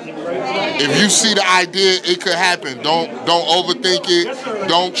head, if you see the idea, it could happen. Don't overthink it.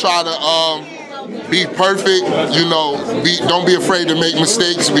 Don't try to be perfect. You know, don't be afraid to make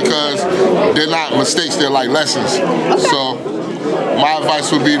mistakes, because they're not mistakes, they're like lessons. Okay. So my advice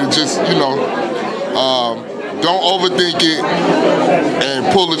would be to just, you know, don't overthink it and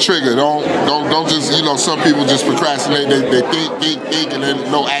pull the trigger. Don't just, you know, some people just procrastinate. They think, and then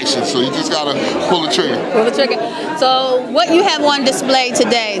no action. So you just gotta pull the trigger. Pull the trigger. So what you have on display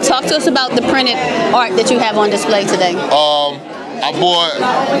today? Talk to us about the printed art that you have on display today. I bought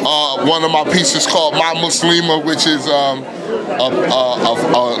one of my pieces called My Muslima, which is a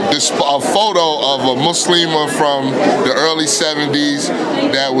photo of a Muslima from the early 70s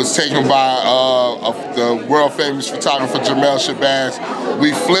that was taken by the world famous photographer Jamel Shabazz.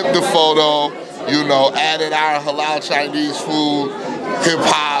 We flipped the photo, you know, added our halal Chinese food, hip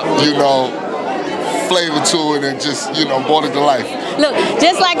hop, you know, flavor to it, and just, you know, brought it to life. Look,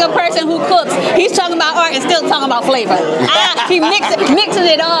 just like a person who cooks, he's talking about art and still talking about flavor. He mixing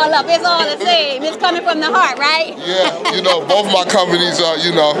it all up. It's all the same. It's coming from the heart, right? Yeah, you know, both my companies are,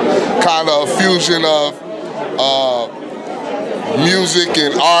 you know, kind of a fusion of music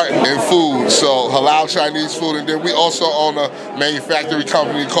and art and food. So halal Chinese food, and then we also own a manufacturing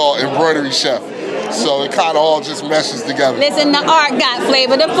company called Embroidery Chef. So it kind of all just meshes together. Listen, the art got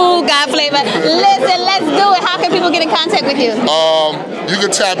flavor, the food got flavor. Listen, let's do it. How can people get in contact with you? You can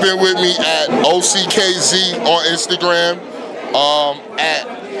tap in with me at OCKZ on Instagram, at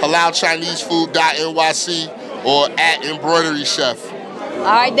halalchinesefood.nyc, or at Embroidery Chef. All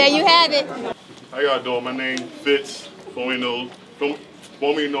right, there you have it. How y'all doing? My name Fitz,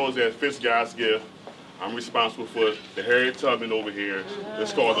 formerly known as Fitz God's Gift. I'm responsible for the Harriet Tubman over here.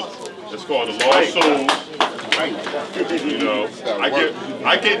 It's called the Lost Souls. You know,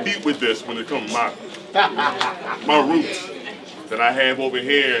 I get deep with this when it comes to my roots. That I have over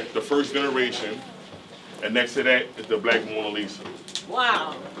here, the first generation, and next to that is the Black Mona Lisa.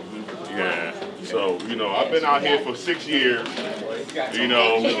 Wow. Yeah. So, you know, I've been out here for 6 years. You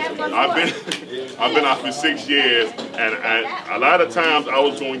know, I've been out for 6 years, and a lot of times I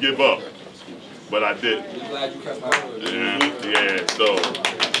was going to give up. But I didn't. Yeah. So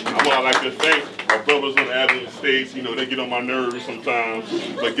I would like to thank my brothers on the Avenue States. You know, they get on my nerves sometimes,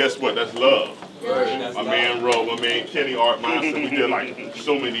 but guess what? That's love. My man Ro, my man Kenny Art Monster. We did like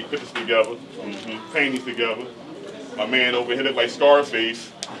so many pictures together, paintings together. My man over here look like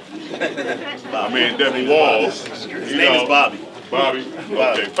Scarface. My man Devin Walls. His name is Bobby. Bobby.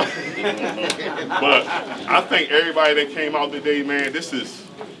 Okay. But I thank everybody that came out today, man. This is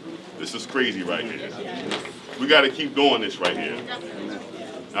crazy right here. We got to keep doing this right here.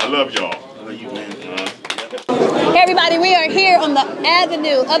 I love y'all. I love you, man. Hey everybody, we are here on the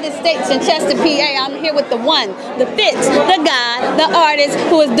Avenue of the States in Chester, PA. I'm here with the one, the Fitz, the guy, the artist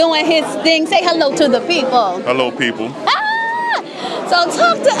who is doing his thing. Say hello to the people. Hello, people. So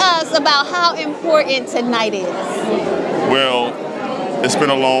talk to us about how important tonight is. Well, it's been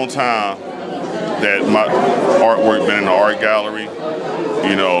a long time that my artwork been in the art gallery,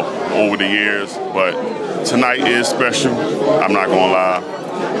 you know, over the years, but tonight is special. I'm not gonna lie.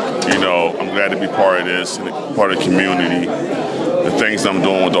 You know, I'm glad to be part of this, and part of the community. The things I'm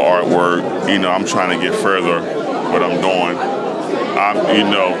doing with the artwork, you know, I'm trying to get further what I'm doing. You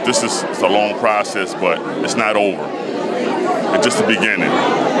know, it's a long process, but it's not over. It's just the beginning.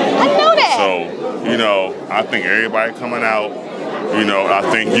 I know that. So, you know, I think everybody coming out, you know, I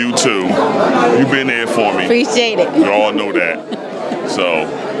think you too. You've been there for me. Appreciate it. You all know that. So,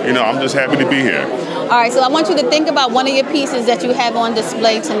 you know, I'm just happy to be here. All right, so I want you to think about one of your pieces that you have on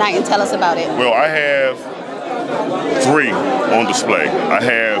display tonight and tell us about it. Well, I have 3 on display. I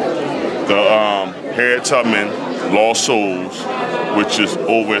have the Harriet Tubman Lost Souls, which is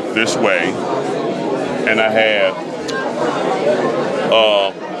over this way, and I have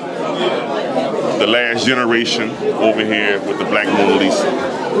the Last Generation over here with the Black Mona Lisa.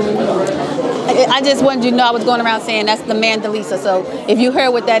 I just wanted you to know I was going around saying that's the Mandalisa. So if you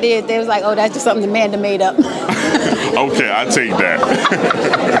heard what that is, they was like, oh, that's just something the Manda made up. Okay, I take that.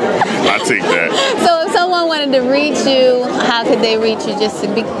 I take that. So if someone wanted to reach you, how could they reach you just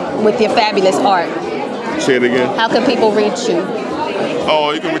to be with your fabulous art? Say it again. How can people reach you?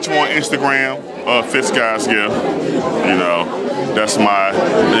 Oh, you can reach me on Instagram, Fitzguys Gift. You know, that's my.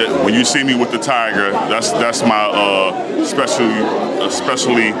 When you see me with the tiger, that's my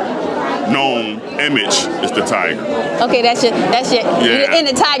especially known image is the tiger. Okay, that's your. Yeah. You're in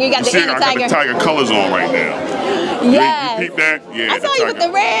the tiger. You got the inner tiger. I got the tiger colors on right now. Yes. You peep that? Yeah. I saw you with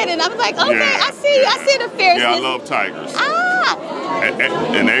the red, and I was like, okay, yeah. I see you. I see the fierceness. Yeah, I love tigers. Ah.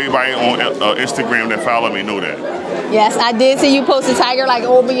 And everybody on Instagram that follow me know that. Yes, I did see you post a tiger like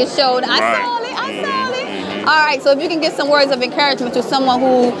over your shoulder. I saw it. All right, so if you can get some words of encouragement to someone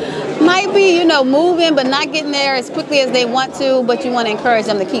who might be, you know, moving but not getting there as quickly as they want to, but you want to encourage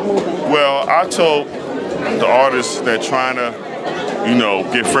them to keep moving. Well, I told the artists that trying to, you know,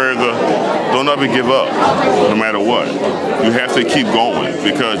 get further, don't ever give up, no matter what. You have to keep going,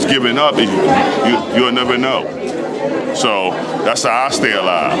 because giving up, you'll never know. So that's how I stay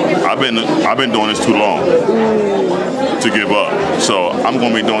alive. I've been doing this too long to give up. So I'm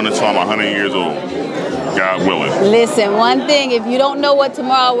gonna be doing this till I'm 100 years old, God willing. Listen, one thing, if you don't know what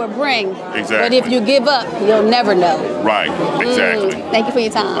tomorrow will bring, exactly. But if you give up, you'll never know. Right, exactly. Thank you for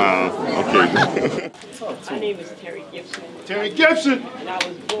your time. Okay. My name is Terry Gibson. Terry Gibson. And I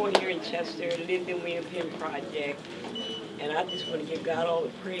was born here in Chester, lived in William Penn Project. And I just want to give God all the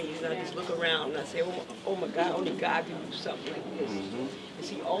praise. And I just look around and I say, oh my God, only God can do something like this. And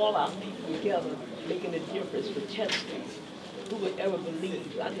see all our people together making a difference for Chester. Who would ever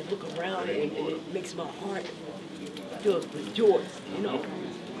believe? I just look around and it makes my heart feel rejoice, you know.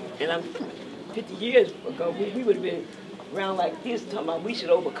 And I'm 50 years ago, we would have been around like this, talking about we should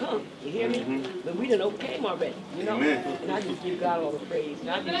overcome. You hear me? But we done overcame already, you know. And I just give God all the praise.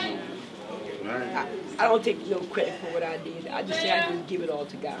 And I don't take no credit for what I did. I just say I just give it all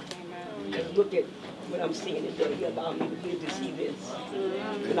to God. And look at what I'm seeing today. He allowed me to live to see this.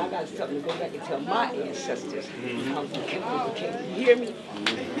 And I got something to go back and tell my ancestors how we overcame. You hear me?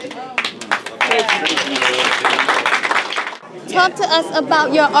 Thank you. Talk to us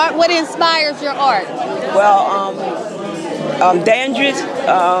about your art. What inspires your art? Well, Dandridge,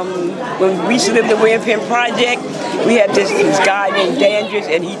 when we used to live in the William Penn Project, we had this guy named Dandridge,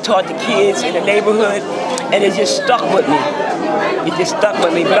 and he taught the kids in the neighborhood, and it just stuck with me. It just stuck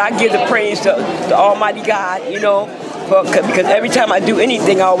with me. But I give the praise to Almighty God, you know, because every time I do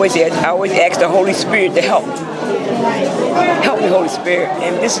anything, I always ask the Holy Spirit to help. Help me, Holy Spirit,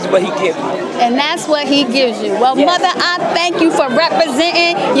 and this is what He gives me. And that's what He gives you. Well, yes. Mother, I thank you for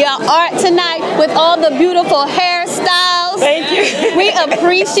representing your art tonight with all the beautiful hairstyles. Thank you. We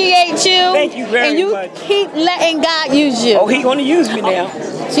appreciate you. Thank you very much. And you keep letting God use you. Oh, He's going to use me now.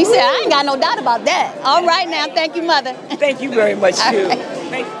 She said, I ain't got no doubt about that. All right now, thank you, Mother. Thank you very much, too. Right.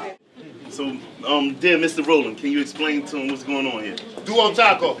 Thank you. So, dear Mr. Rowland, can you explain to him what's going on here? Duo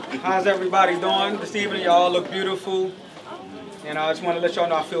Taco. How's everybody doing this evening? Y'all look beautiful. And I just want to let y'all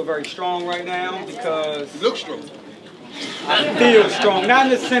know I feel very strong right now because... You look strong. I feel strong. Not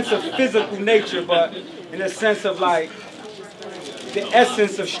in the sense of physical nature, but in the sense of like the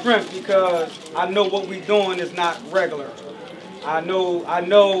essence of strength, because I know what we're doing is not regular. I know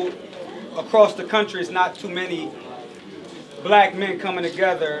across the country it's not too many black men coming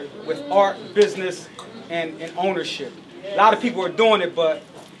together with art, business, and ownership. A lot of people are doing it, but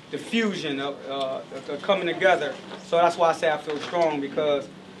the fusion of coming together. So that's why I say I feel strong, because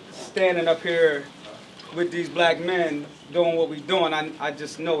standing up here with these black men doing what we're doing, I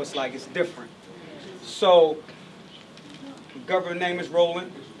just know it's like it's different. So, government name is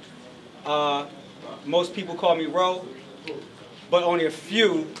Roland. Most people call me Ro, but only a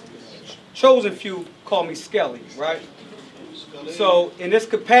few, chosen few, call me Skelly, right? So in this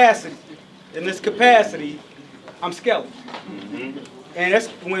capacity, I'm Skelly. And that's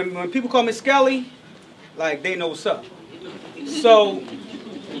when people call me Skelly, like they know what's up. So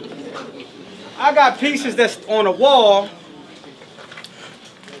I got pieces that's on a wall,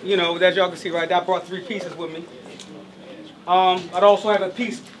 you know, that y'all can see right there. I brought 3 pieces with me. I'd also have a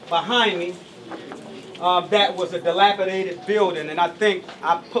piece behind me that was a dilapidated building, and I think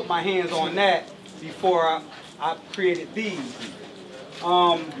I put my hands on that before I created these.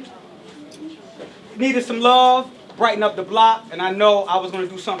 Needed some love. brighten up the block, and I know I was gonna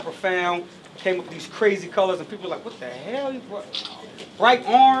do something profound. Came up with these crazy colors, and people were like, what the hell? Bright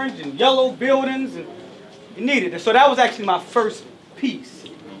orange and yellow buildings, and you needed it. So that was actually my first piece.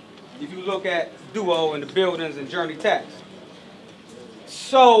 If you look at Duo and the buildings and Journey Tax.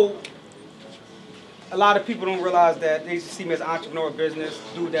 So a lot of people don't realize that they see me as an entrepreneur business,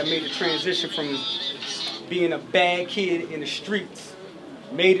 dude that made the transition from being a bad kid in the streets,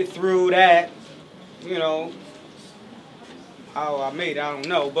 made it through that, you know, how I made it, I don't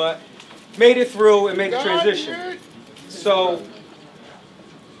know, but made it through and made the transition. So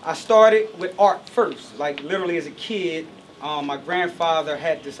I started with art first, like literally as a kid. My grandfather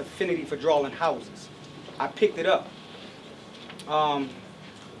had this affinity for drawing houses. I picked it up. I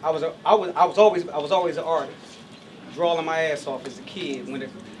was always an artist, drawing my ass off as a kid.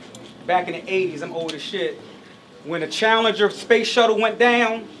 Back in the 80s, I'm old as shit. When the Challenger space shuttle went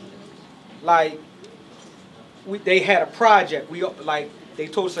down, like they had a project. They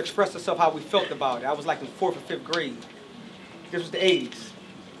told us to express ourselves how we felt about it. I was like in 4th or 5th grade. This was the 80s,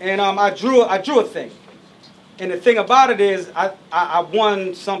 and I drew a thing. And the thing about it is, I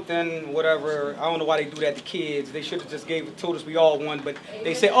won something, whatever. I don't know why they do that to kids. They should have just told us we all won. But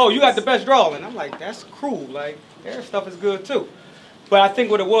they say, oh, you got the best drawing. I'm like, that's cruel. Like, their stuff is good too. But I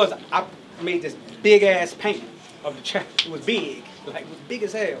think what it was, I made this big ass painting of the chapter. It was big, like it was big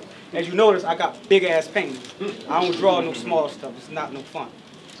as hell. As you notice, I got big ass paintings. I don't draw no small stuff. It's not no fun.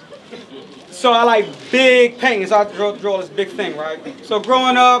 So I like big paintings. I draw this big thing, right? So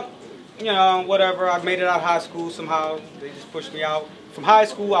growing up, you know, whatever, I made it out of high school somehow. They just pushed me out. From high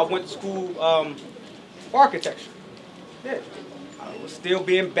school, I went to school architecture. Yeah. I was still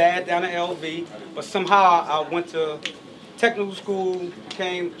being bad down at LV, but somehow I went to technical school,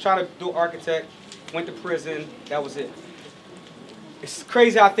 trying to do architect, went to prison, that was it. It's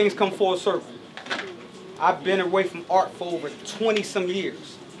crazy how things come full circle. I've been away from art for over 20-some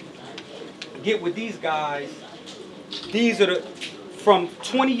years. Get with these guys, these are from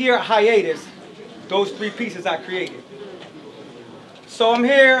 20-year hiatus, those 3 pieces I created. So I'm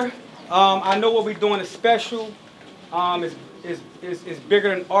here, I know what we're doing is special, it's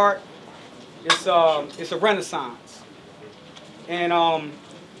bigger than art, it's a renaissance. And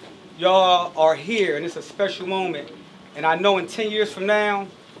y'all are here, and it's a special moment. And I know in 10 years from now,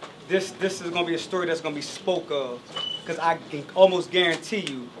 this is going to be a story that's going to be spoke of. Because I can almost guarantee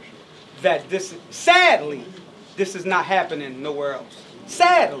you that sadly, this is not happening nowhere else.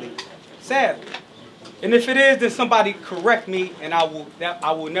 Sadly. And if it is, then somebody correct me, and I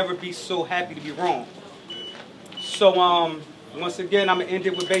will never be so happy to be wrong. So once again, I'm going to end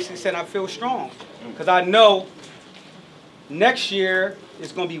it with basically saying I feel strong. Because I know next year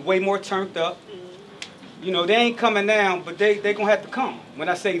it's going to be way more turned up. You know, they ain't coming down, but they going to have to come. When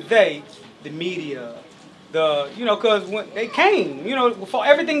I say they, the media, you know, because when they came, you know, for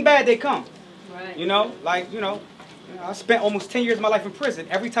everything bad, they come. Right. You know, like, you know, I spent almost 10 years of my life in prison.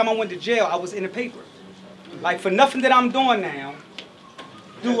 Every time I went to jail, I was in the paper. Like, for nothing that I'm doing now,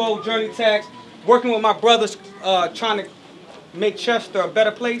 Duo, Journey Tax, working with my brothers, trying to make Chester a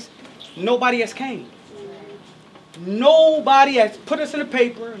better place, nobody has came. Nobody has put us in the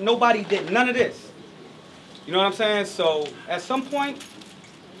paper. Nobody did none of this. You know what I'm saying? So at some point,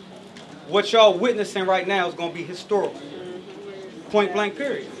 what y'all witnessing right now is going to be historical. Point blank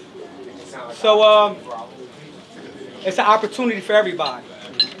period. So it's an opportunity for everybody.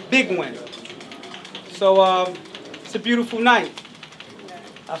 Big win. So it's a beautiful night.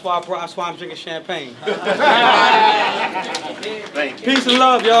 That's why I'm drinking champagne. Peace and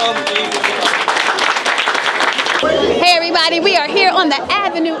love, y'all. Hey everybody, we are here on the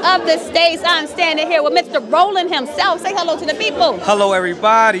Avenue of the States. I'm standing here with Mr. Roland himself. Say hello to the people. Hello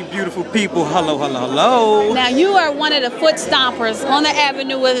everybody, beautiful people. Hello, hello, hello. Now you are one of the foot stompers on the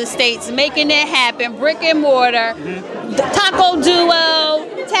Avenue of the States, making it happen, brick and mortar, Taco Duo,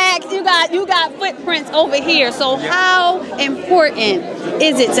 Tax, you got footprints over here. So how important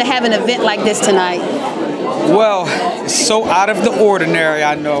is it to have an event like this tonight? Well, it's so out of the ordinary,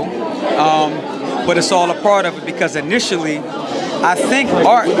 I know. But it's all a part of it because initially, I think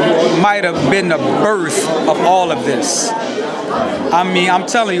art might have been the birth of all of this. I mean, I'm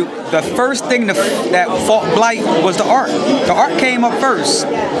telling you, the first thing that fought blight was the art. The art came up first,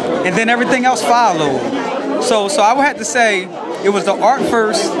 and then everything else followed. So I would have to say it was the art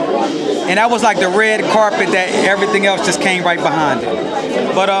first, and that was like the red carpet that everything else just came right behind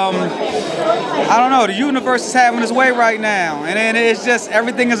it. But I don't know, the universe is having its way right now, and then it's just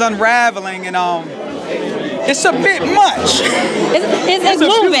everything is unraveling, and it's a bit much. It's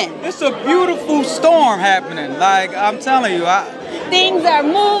moving. It's a beautiful storm happening. Like I'm telling you, things are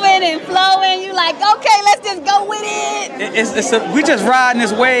moving and flowing. You like, okay, let's just go with it. We just riding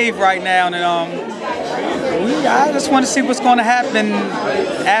this wave right now, and I just want to see what's going to happen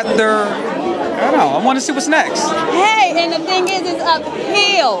after. I don't know. I want to see what's next. Hey, and the thing is, it's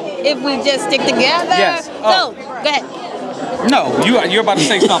uphill if we just stick together. Yes. So, go ahead. No, you're about to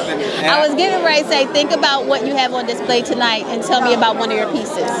say something. I was getting ready to say, think about what you have on display tonight and tell me about one of your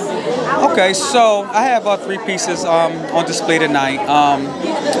pieces. Okay, so I have 3 pieces on display tonight,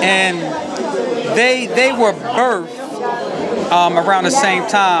 and they were birthed around the same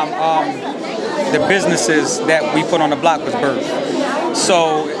time the businesses that we put on the block was birthed.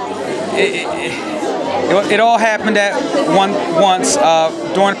 So it all happened at once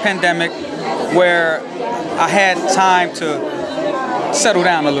during the pandemic, where I had time to settle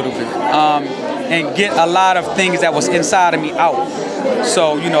down a little bit and get a lot of things that was inside of me out.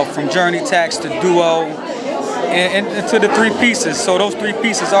 So, you know, from Journey Tax to Duo and to the 3 pieces. So those 3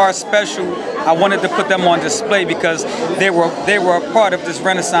 pieces are special. I wanted to put them on display because they were a part of this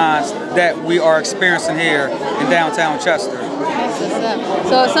renaissance that we are experiencing here in downtown Chester.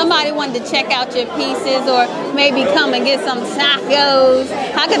 So if somebody wanted to check out your pieces or maybe come and get some tacos,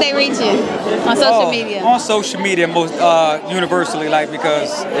 how could they reach you on social media? On social media, most universally, like,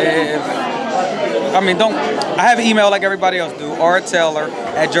 because I have an email like everybody else do,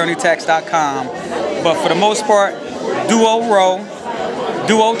 rtaylor@journeytax.com. But for the most part, Duo Row,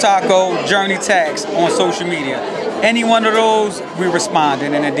 Duo Taco, Journey Tax on social media. Any one of those, we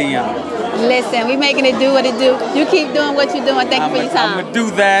responding in a DM. Listen, we making it do what it do. You keep doing what you're doing. Thank you for your time. I'm gonna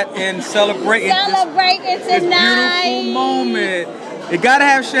do that and celebrate Celebrating this beautiful moment. You gotta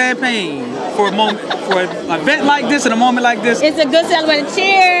have champagne for a moment, for an event like this and a moment like this. It's a good celebration.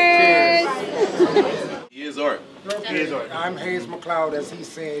 Cheers. Here's art. I'm Hayes McLeod, as he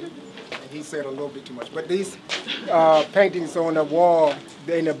said. He said a little bit too much. But these paintings on the wall,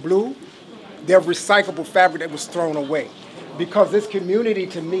 they're in the blue. They're recyclable fabric that was thrown away. Because this community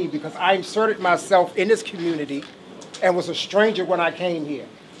to me, because I inserted myself in this community and was a stranger when I came here.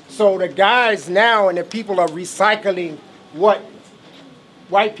 So the guys now and the people are recycling what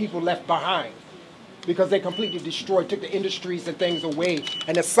white people left behind. Because they completely destroyed, took the industries and things away,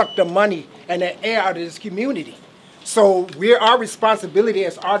 and they sucked the money and the air out of this community. So our responsibility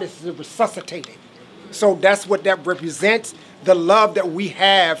as artists is to resuscitate it. So that's what that represents. The love that we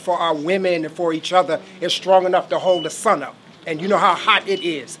have for our women and for each other is strong enough to hold the sun up. And you know how hot it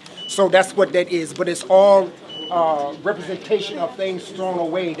is. So that's what that is. But it's all representation of things thrown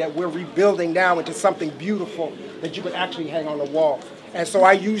away that we're rebuilding now into something beautiful that you could actually hang on the wall. And so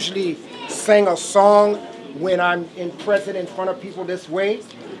I usually sing a song when I'm present in front of people this way.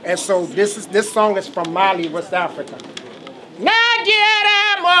 And so this song is from Mali, West Africa.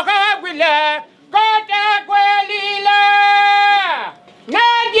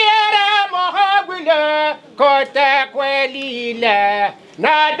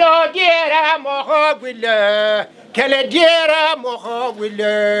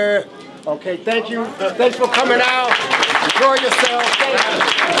 Okay, thank you. Thanks for coming out. Enjoy yourself.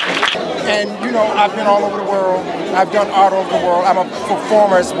 And you know, I've been all over the world. I've done art over the world. I'm a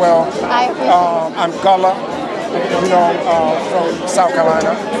performer as well. I'm Gullah, you know, from South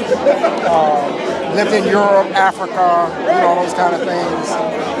Carolina. Lived in Europe, Africa, you know, those kind of things.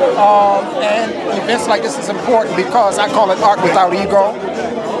 And events like this is important because I call it art without ego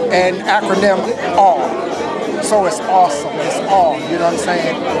and acronym ALL. So it's awesome, it's all, you know what I'm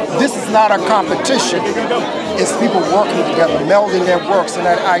saying? This is not a competition, it's people working together, melding their works and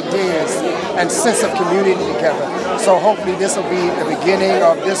their ideas and sense of community together. So hopefully this will be the beginning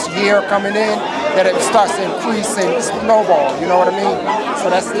of this year coming in, that it starts to increase and snowball, you know what I mean? So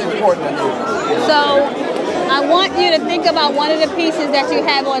that's important to me. So I want you to think about one of the pieces that you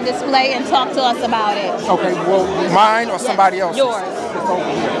have on display and talk to us about it. Okay, well, mine or somebody else's? Yours.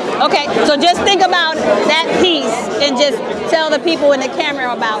 Okay, so just think about that piece and just tell the people in the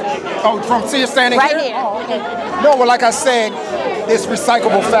camera about it. Oh, from see you standing right here? Here. Oh, okay. No, well, like I said, it's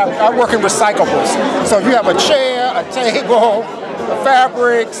recyclable fabric. I work in recyclables. So if you have a chair, a table,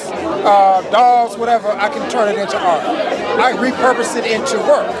 fabrics, dolls, whatever, I can turn it into art. I repurpose it into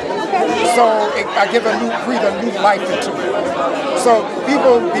work. So I give breathe a new life into it. So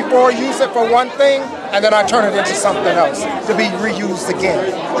people before use it for one thing, and then I turn it into something else to be reused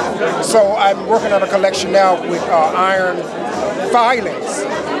again. So I'm working on a collection now with iron filings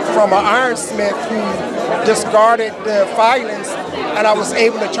from an ironsmith who discarded the filings, and I was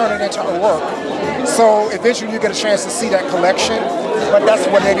able to turn it into a work. So eventually you get a chance to see that collection, but that's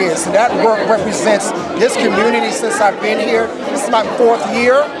what it is. And that work represents this community since I've been here. This is my 4th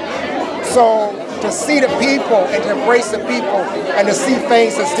year. So to see the people and to embrace the people and to see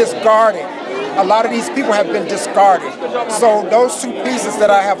things as discarded. A lot of these people have been discarded. So those two pieces that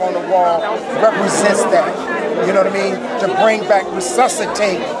I have on the wall represents that. You know what I mean? To bring back,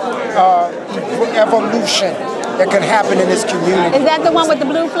 resuscitate evolution that can happen in this community. Is that the one with the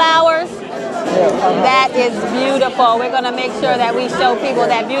blue flowers? That is beautiful. We're going to make sure that we show people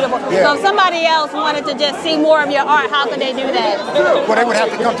that beautiful. Yeah. So if somebody else wanted to just see more of your art, how could they do that? Well, they would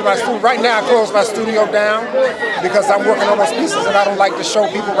have to come to my studio. Right now, I closed my studio down because I'm working on those pieces and I don't like to show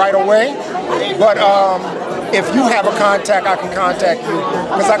people right away. But if you have a contact, I can contact you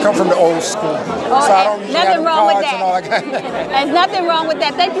because I come from the old school. Oh, so I don't usually have nothing wrong with cards and all that. that. There's nothing wrong with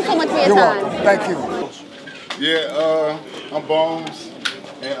that. Thank you so much for your You're time. welcome. Thank you. Yeah, I'm Bones,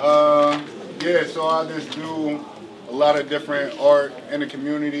 and yeah, so I just do a lot of different art in the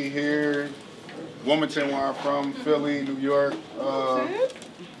community here, Wilmington, where I'm from, Philly, New York.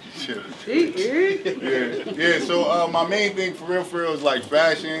 Yeah. So my main thing for real is like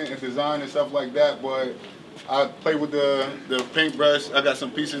fashion and design and stuff like that. But I play with the paintbrush. I got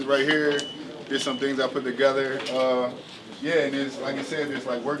some pieces right here. There's some things I put together. Yeah, and it's like I said, it's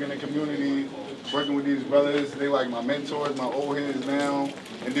like working in the community, working with these brothers. They like my mentors, my old heads now,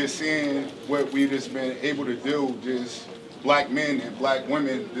 and just seeing what we just been able to do, just black men and black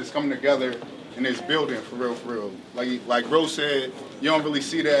women just coming together in this building for real. Like Rose said, you don't really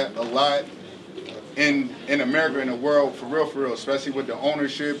see that a lot in America, in the world, for real, especially with the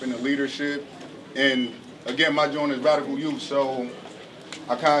ownership and the leadership. And again, my joint is Radical Youth, so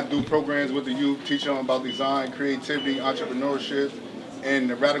I kind of do programs with the youth, teach them about design, creativity, entrepreneurship, and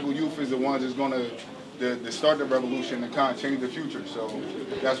the Radical Youth is the ones that's going to start the revolution and kind of change the future. So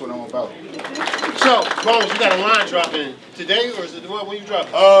that's what I'm about. So, Bones, you got a line dropping today, or is it when you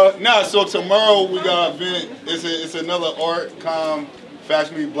dropping? Nah, so tomorrow we got an event. It's another art com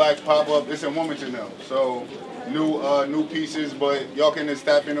Fashion Week Black pop-up. It's in Wilmington now. So new pieces, but y'all can just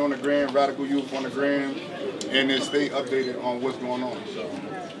tap in on the gram, Radical Youth on the gram, and then stay updated on what's going on. So.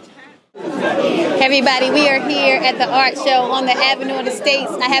 Everybody, we are here at the art show on the Avenue of the States.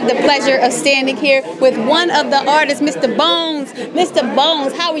 I have the pleasure of standing here with one of the artists, Mr. Bones. Mr.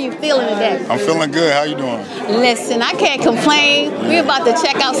 Bones, how are you feeling today? I'm feeling good. How you doing? Listen, I can't complain. We're about to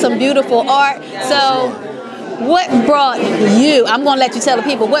check out some beautiful art. So, what brought you, I'm going to let you tell the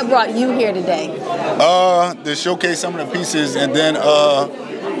people, what brought you here today? To showcase some of the pieces, and then I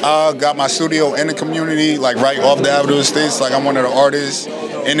got my studio in the community, like right off the Avenue of the States. Like I'm one of the artists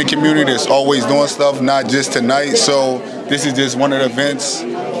in the community that's always doing stuff, not just tonight. So this is just one of the events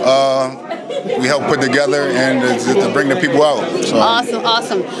we help put together and to bring the people out. So.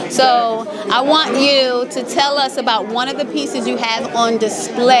 Awesome. So I want you to tell us about one of the pieces you have on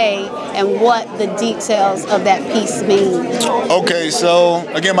display and what the details of that piece mean. Okay, so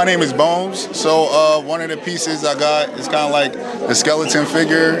again, my name is Bones. So one of the pieces I got is kind of like the skeleton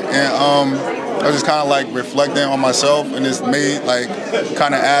figure, and I was just kind of like reflecting on myself, and it's made like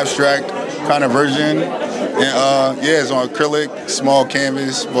kind of abstract kind of version. And yeah, it's on acrylic, small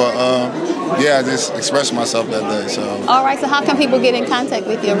canvas, but yeah, I just expressed myself that day. So. All right, so how can people get in contact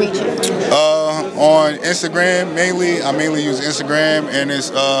with you or reach you? On Instagram, mainly. I mainly use Instagram, and it's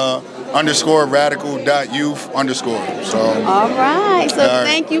 _radical.youth_. So. All right, so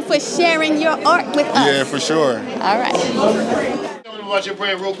thank you for sharing your art with us. Yeah, for sure. All right. Tell me about your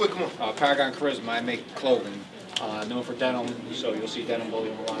brand real quick, come on. Paragon Charisma, I make clothing. Known for denim, so you'll see Denim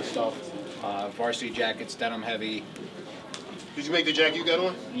Bully on a lot of stuff. Varsity jackets, denim heavy. Did you make the jacket you got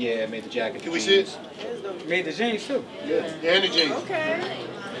on? Yeah, I made the jacket. Can we see it? Made the jeans too. Yeah, and the jeans. Okay.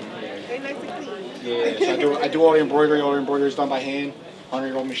 They nice and clean. Yeah, so I do all the embroidery. All the embroidery is done by hand,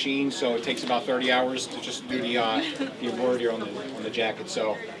 100-year-old machine. So it takes about 30 hours to just do the embroidery on the jacket.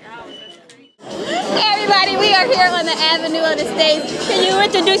 So. Everybody, we are here on the Avenue of the States. Can you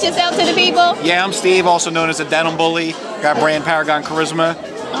introduce yourself to the people? Yeah, I'm Steve, also known as the Denim Bully. Got brand Paragon Charisma.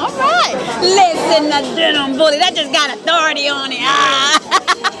 All right. Listen, the Denim Bully, that just got authority on it.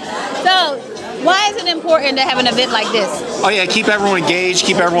 So, why is it important to have an event like this? Oh yeah, keep everyone engaged,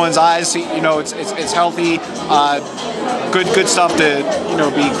 keep everyone's eyes. You know, it's healthy, good stuff to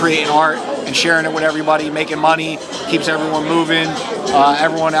be creating art and sharing it with everybody, making money, keeps everyone moving,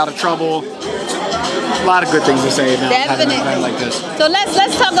 everyone out of trouble. A lot of good things to say about having an event like this. So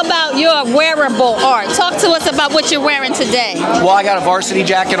let's talk about your wearable art. Talk to us about what you're wearing today. Well, I got a varsity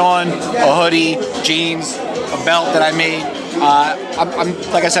jacket on, a hoodie, jeans, a belt that I made. I'm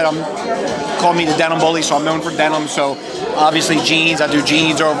like I said, call me the Denim Bully, so I'm known for denim. So obviously jeans, I do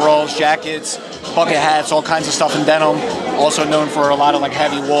jeans, overalls, jackets, bucket hats, all kinds of stuff in denim. Also known for a lot of like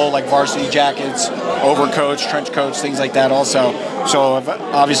heavy wool, like varsity jackets, overcoats, trench coats, things like that also. So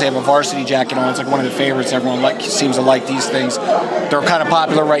obviously I have a varsity jacket on. It's like one of the favorites. Everyone seems to like these things. They're kind of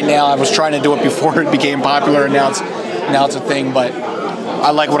popular right now. I was trying to do it before it became popular, and now it's a thing. But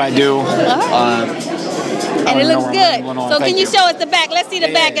I like what I do. And it looks good. So can you show us the back? Let's see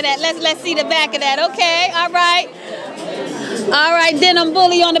the back of that. Let's see the back of that. Okay, all right. All right, Denim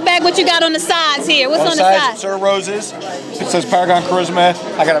Bully on the back. What you got on the sides here? What's on the sides? Sir Roses. It says Paragon Charisma.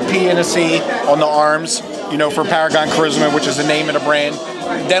 I got a P and a C on the arms, you know, for Paragon Charisma, which is the name of the brand.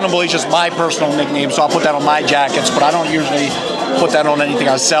 Denim Bully is just my personal nickname, so I'll put that on my jackets, but I don't usually put that on anything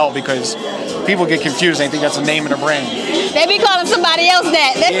I sell because people get confused. They think that's the name of the brand. They be calling somebody else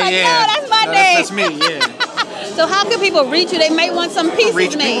that. They're like, no, that's my name. That's me, yeah. So how can people reach you? They may want some pieces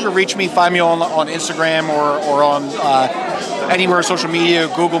made. People can reach me, find me on Instagram or on anywhere social media.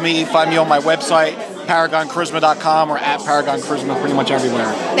 Google me, find me on my website, ParagonCharisma.com or at Paragon Charisma, pretty much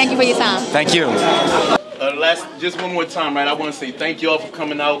everywhere. Thank you for your time. Thank you. Just one more time, right? I want to say thank you all for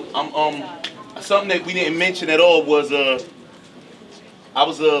coming out. Something that we didn't mention at all was I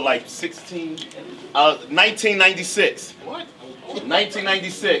was like 16, 1996. What?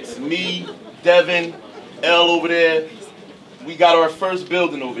 1996. Me, Devin, L over there. We got our first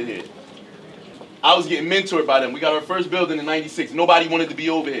building over here. I was getting mentored by them. We got our first building in 96. Nobody wanted to be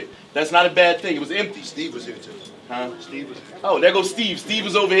over here. That's not a bad thing. It was empty. Steve was here too. Huh? Steve was here. Oh, there goes Steve. Steve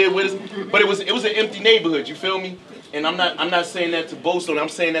was over here with us. But it was an empty neighborhood, you feel me? And I'm not saying that to boast on it. I'm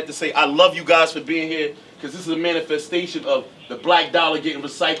saying that to say I love you guys for being here, because this is a manifestation of the black dollar getting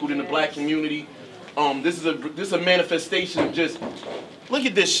recycled in the black community. This is a manifestation of just, look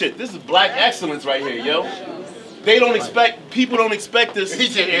at this shit. This is black excellence right here, yo. People don't expect this. He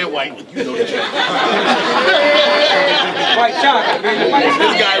said, and white. You know the shit. White chocolate, man.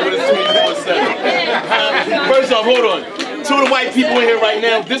 This guy with his 24/7. First off, hold on. Two of the white people in here right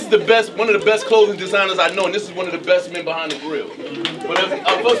now, this is one of the best clothing designers I know, and this is one of the best men behind the grill. But of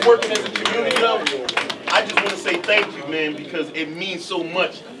us working as a community, though, I just want to say thank you, man, because it means so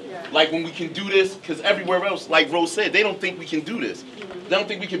much. Like when we can do this, because everywhere else, like Rose said, they don't think we can do this. They don't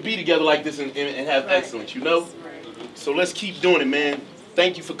think we can be together like this and have excellence, you know? So let's keep doing it, man.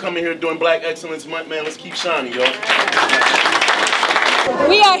 Thank you for coming here during Black Excellence Month, man. Let's keep shining, y'all.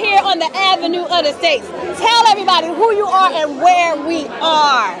 We are here on the Avenue of the States. Tell everybody who you are and where we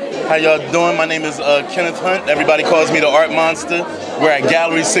are. How y'all doing? My name is Kenneth Hunt. Everybody calls me the Art Monster. We're at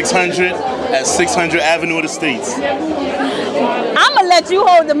Gallery 600 at 600 Avenue of the States. I'm going to let you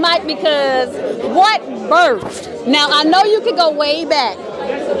hold the mic because what birthed? Now, I know you could go way back,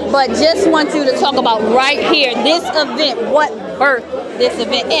 but just want you to talk about right here, this event, what birthed this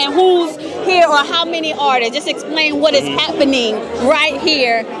event, and who's here or how many artists. Just explain what is happening right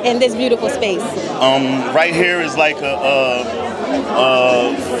here in this beautiful space. Right here is like a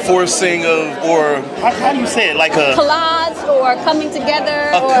forcing of, or how do you say it? Like a collage or coming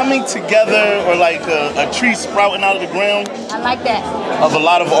together. Coming together, or like a tree sprouting out of the ground. I like that. Of a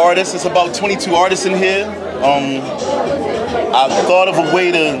lot of artists. It's about 22 artists in here. I thought of a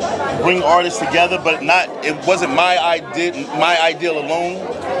way to bring artists together, but it wasn't my ideal alone.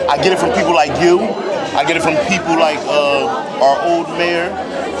 I get it from people like you. I get it from people like our old mayor,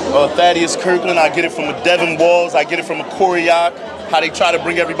 Thaddeus Kirkland. I get it from a Devin Walls. I get it from a Koryak, how they try to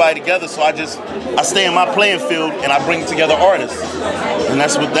bring everybody together. So I stay in my playing field and I bring together artists. And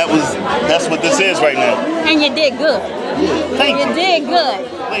that's what this is right now. And you did good. Thank you. You did good.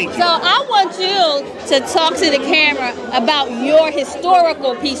 Thank you. So I want you to talk to the camera about your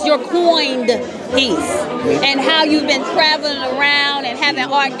historical piece, your coined piece, and how you've been traveling around and having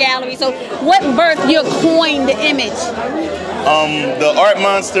art galleries. So what birthed your coined image? The Art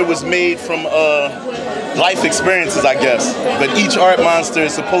Monster was made from life experiences, I guess. But each Art Monster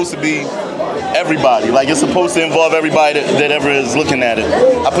is supposed to be everybody. Like, it's supposed to involve everybody that ever is looking at it.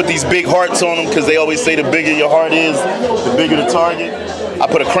 I put these big hearts on them because they always say the bigger your heart is, the bigger the target. I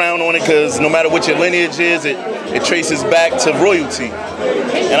put a crown on it because no matter what your lineage is, it traces back to royalty.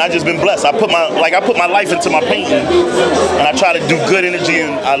 And I've just been blessed. I put my life into my painting, and I try to do good energy,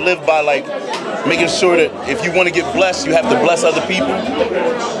 and I live by like making sure that if you want to get blessed, you have to bless other people.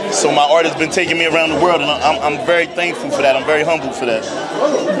 So my art has been taking me around the world, and I'm very thankful for that. I'm very humbled for that.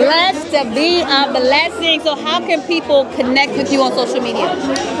 Blessed to be a blessing. So how can people connect with you on social media?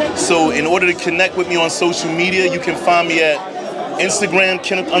 So in order to connect with me on social media, you can find me at Instagram,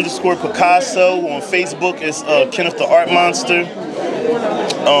 Kenneth_Picasso. On Facebook, it's Kenneth the Art Monster.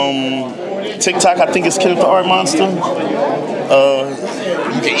 TikTok, I think it's Kenneth the Art Monster.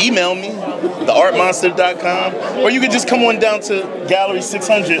 You can email me. theartmonster.com, or you can just come on down to Gallery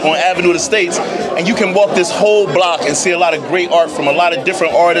 600 on Avenue of the States, and you can walk this whole block and see a lot of great art from a lot of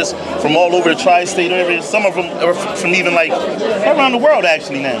different artists from all over the tri-state area. Some of them are from even like around the world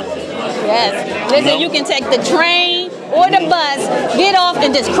actually now. Yes. Listen, you can take the train or the bus, get off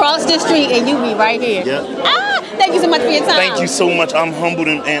and just cross the street and you be right here. Yeah. Ah, thank you so much for your time. Thank you so much. I'm humbled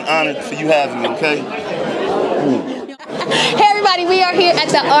and honored for you having me, okay? Hey everybody, we are here at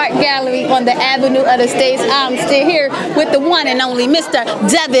the Art Gallery on the Avenue of the States. I'm still here with the one and only Mr.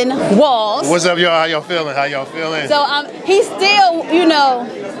 Devin Walls. What's up, y'all? How y'all feeling? How y'all feeling? So he's still, you know,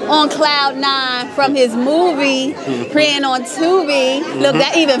 on cloud 9 from his movie, praying on Tubi. Look,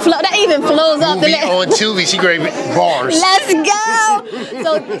 that even flows up the list. On Tubi, she great bars. Let's go.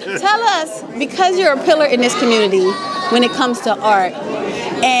 So tell us, because you're a pillar in this community when it comes to art,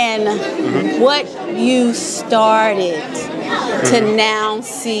 and what you started to now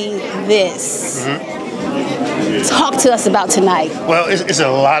see this. Talk to us about tonight. Well, it's a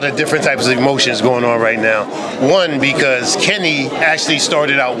lot of different types of emotions going on right now. One, because Kenny actually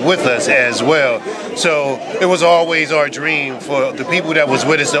started out with us as well. So it was always our dream for the people that was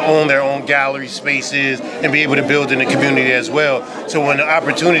with us to own their own gallery spaces and be able to build in the community as well. So when the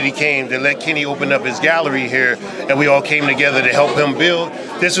opportunity came to let Kenny open up his gallery here and we all came together to help him build,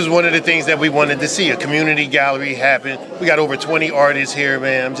 this was one of the things that we wanted to see, a community gallery happen. We got over 20 artists here,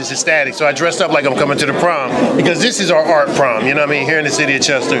 man. I'm just ecstatic. So I dressed up like I'm coming to the prom because this is our art prom, you know what I mean, here in the city of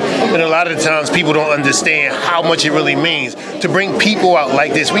Chester. And a lot of the times people don't understand how much it really means to bring people out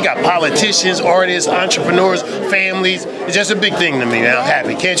like this. We got politicians, artists, entrepreneurs, families. It's just a big thing to me, man. I'm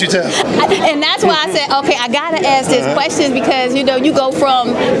happy. Can't you tell? And that's why I said, okay, I gotta ask this question because, you know, you go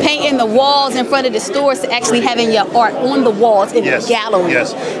from painting the walls in front of the stores to actually having your art on the walls in the gallery.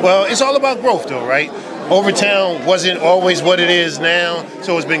 Yes. Well, it's all about growth though, right? Overtown wasn't always what it is now,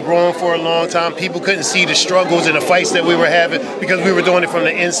 so it's been growing for a long time. People couldn't see the struggles and the fights that we were having because we were doing it from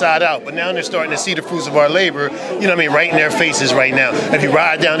the inside out. But now they're starting to see the fruits of our labor, you know what I mean, right in their faces right now. If you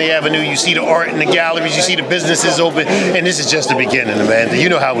ride down the avenue, you see the art in the galleries, you see the businesses open, and this is just the beginning, man. You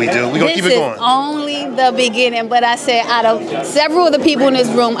know how we do. We're going to keep it going. This is only the beginning, but I said out of several of the people in this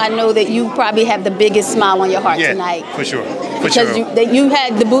room, I know that you probably have the biggest smile on your heart tonight. For sure. Because you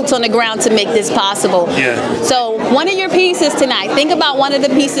had the boots on the ground to make this possible. Yeah. So one of your pieces tonight, think about one of the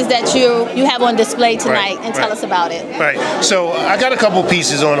pieces that you have on display tonight and tell us about it. Right. So I got a couple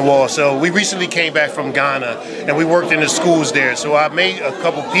pieces on the wall. So we recently came back from Ghana and we worked in the schools there. So I made a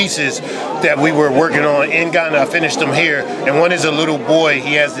couple pieces that we were working on in Ghana. I finished them here. And one is a little boy.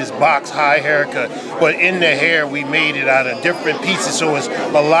 He has this box high haircut. But in the hair, we made it out of different pieces. So it's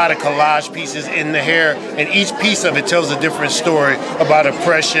a lot of collage pieces in the hair. And each piece of it tells a different story about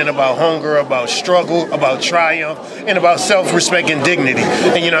oppression, about hunger, about struggle, about triumph, and about self-respect and dignity.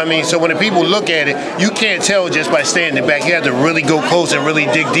 And you know what I mean? So when the people look at it, you can't tell just by standing back. You have to really go close and really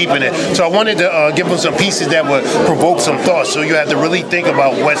dig deep in it. So I wanted to give them some pieces that would provoke some thoughts. So you have to really think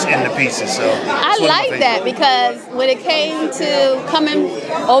about what's in the pieces. So I like that because when it came to coming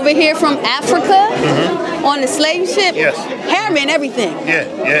over here from Africa on the slave ship, hair meant everything. Yeah,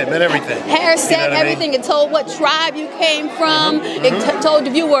 it meant everything. Hair said everything. It told what tribe you came from. It told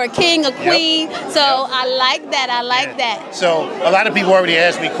if you were a king, a queen. So I like that. I like that. So a lot of people already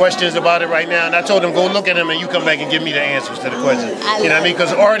asked me questions about it right now, and I told them go look at them and you come back and give me the answers to the questions. You know what I mean?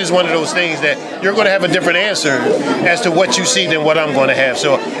 Because art is one of those things that you're going to have a different answer as to what you see than what I'm going to have.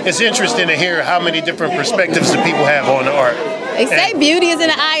 So it's interesting to hear how many different perspectives the people have on the art. They say beauty is in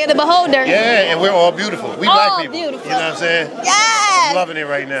the eye of the beholder. Yeah, and we're all beautiful. We all black people. Beautiful. You know what I'm saying? Yes. I'm loving it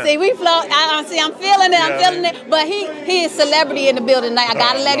right now. See, we flow. I'm feeling it. I'm feeling it. But he is celebrity in the building tonight. I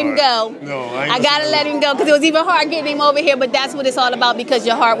gotta let him go. No, I gotta let him go because it was even hard getting him over here. But that's what it's all about because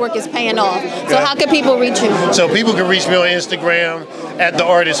your hard work is paying off. So how can people reach you? So people can reach me on Instagram at The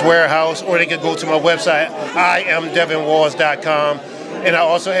Artist Warehouse, or they can go to my website, IamDevinWalls.com. And I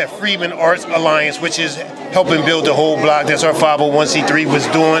also have Freedman Arts Alliance, which is helping build the whole block. That's our 501c3 was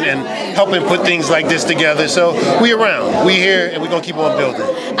doing and helping put things like this together. So we around, we here, and we're gonna keep on building.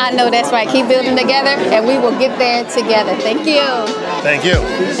 I know that's right. Keep building together, and we will get there together. Thank you. Thank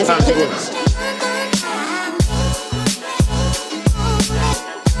you.